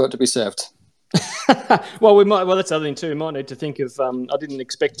dinner's about to be served. Well, that's the other thing too. We might need to think of. I didn't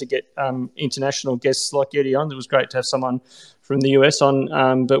expect to get international guests like Eddie on. It was great to have someone from the US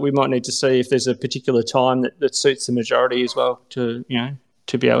on, but we might need to see if there's a particular time that suits the majority as well to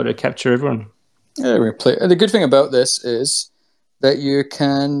be able to capture everyone. Yeah, we play. The good thing about this is that you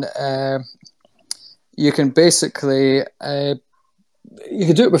can basically you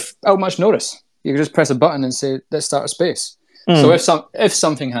can do it without much notice. You can just press a button and say, "Let's start a space." So if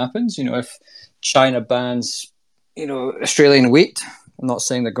something happens, if China bans, Australian wheat, I'm not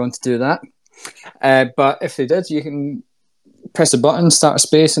saying they're going to do that, but if they did, you can press a button, start a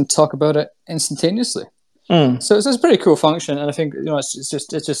space, and talk about it instantaneously. So it's a pretty cool function, and I think it's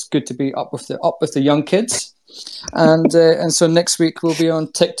just good to be up with the young kids. And so next week we'll be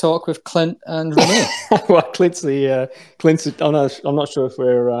on TikTok with Clint and Renee. Well, Clint's. I'm not sure if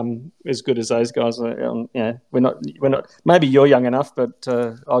we're as good as those guys. Yeah, we're not. Maybe you're young enough, but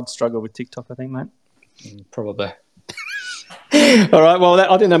I'd struggle with TikTok, I think, mate. Probably. All right. Well,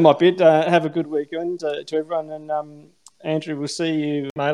 I think that might be it. Have a good weekend to everyone, and Andrew, we'll see you, mate.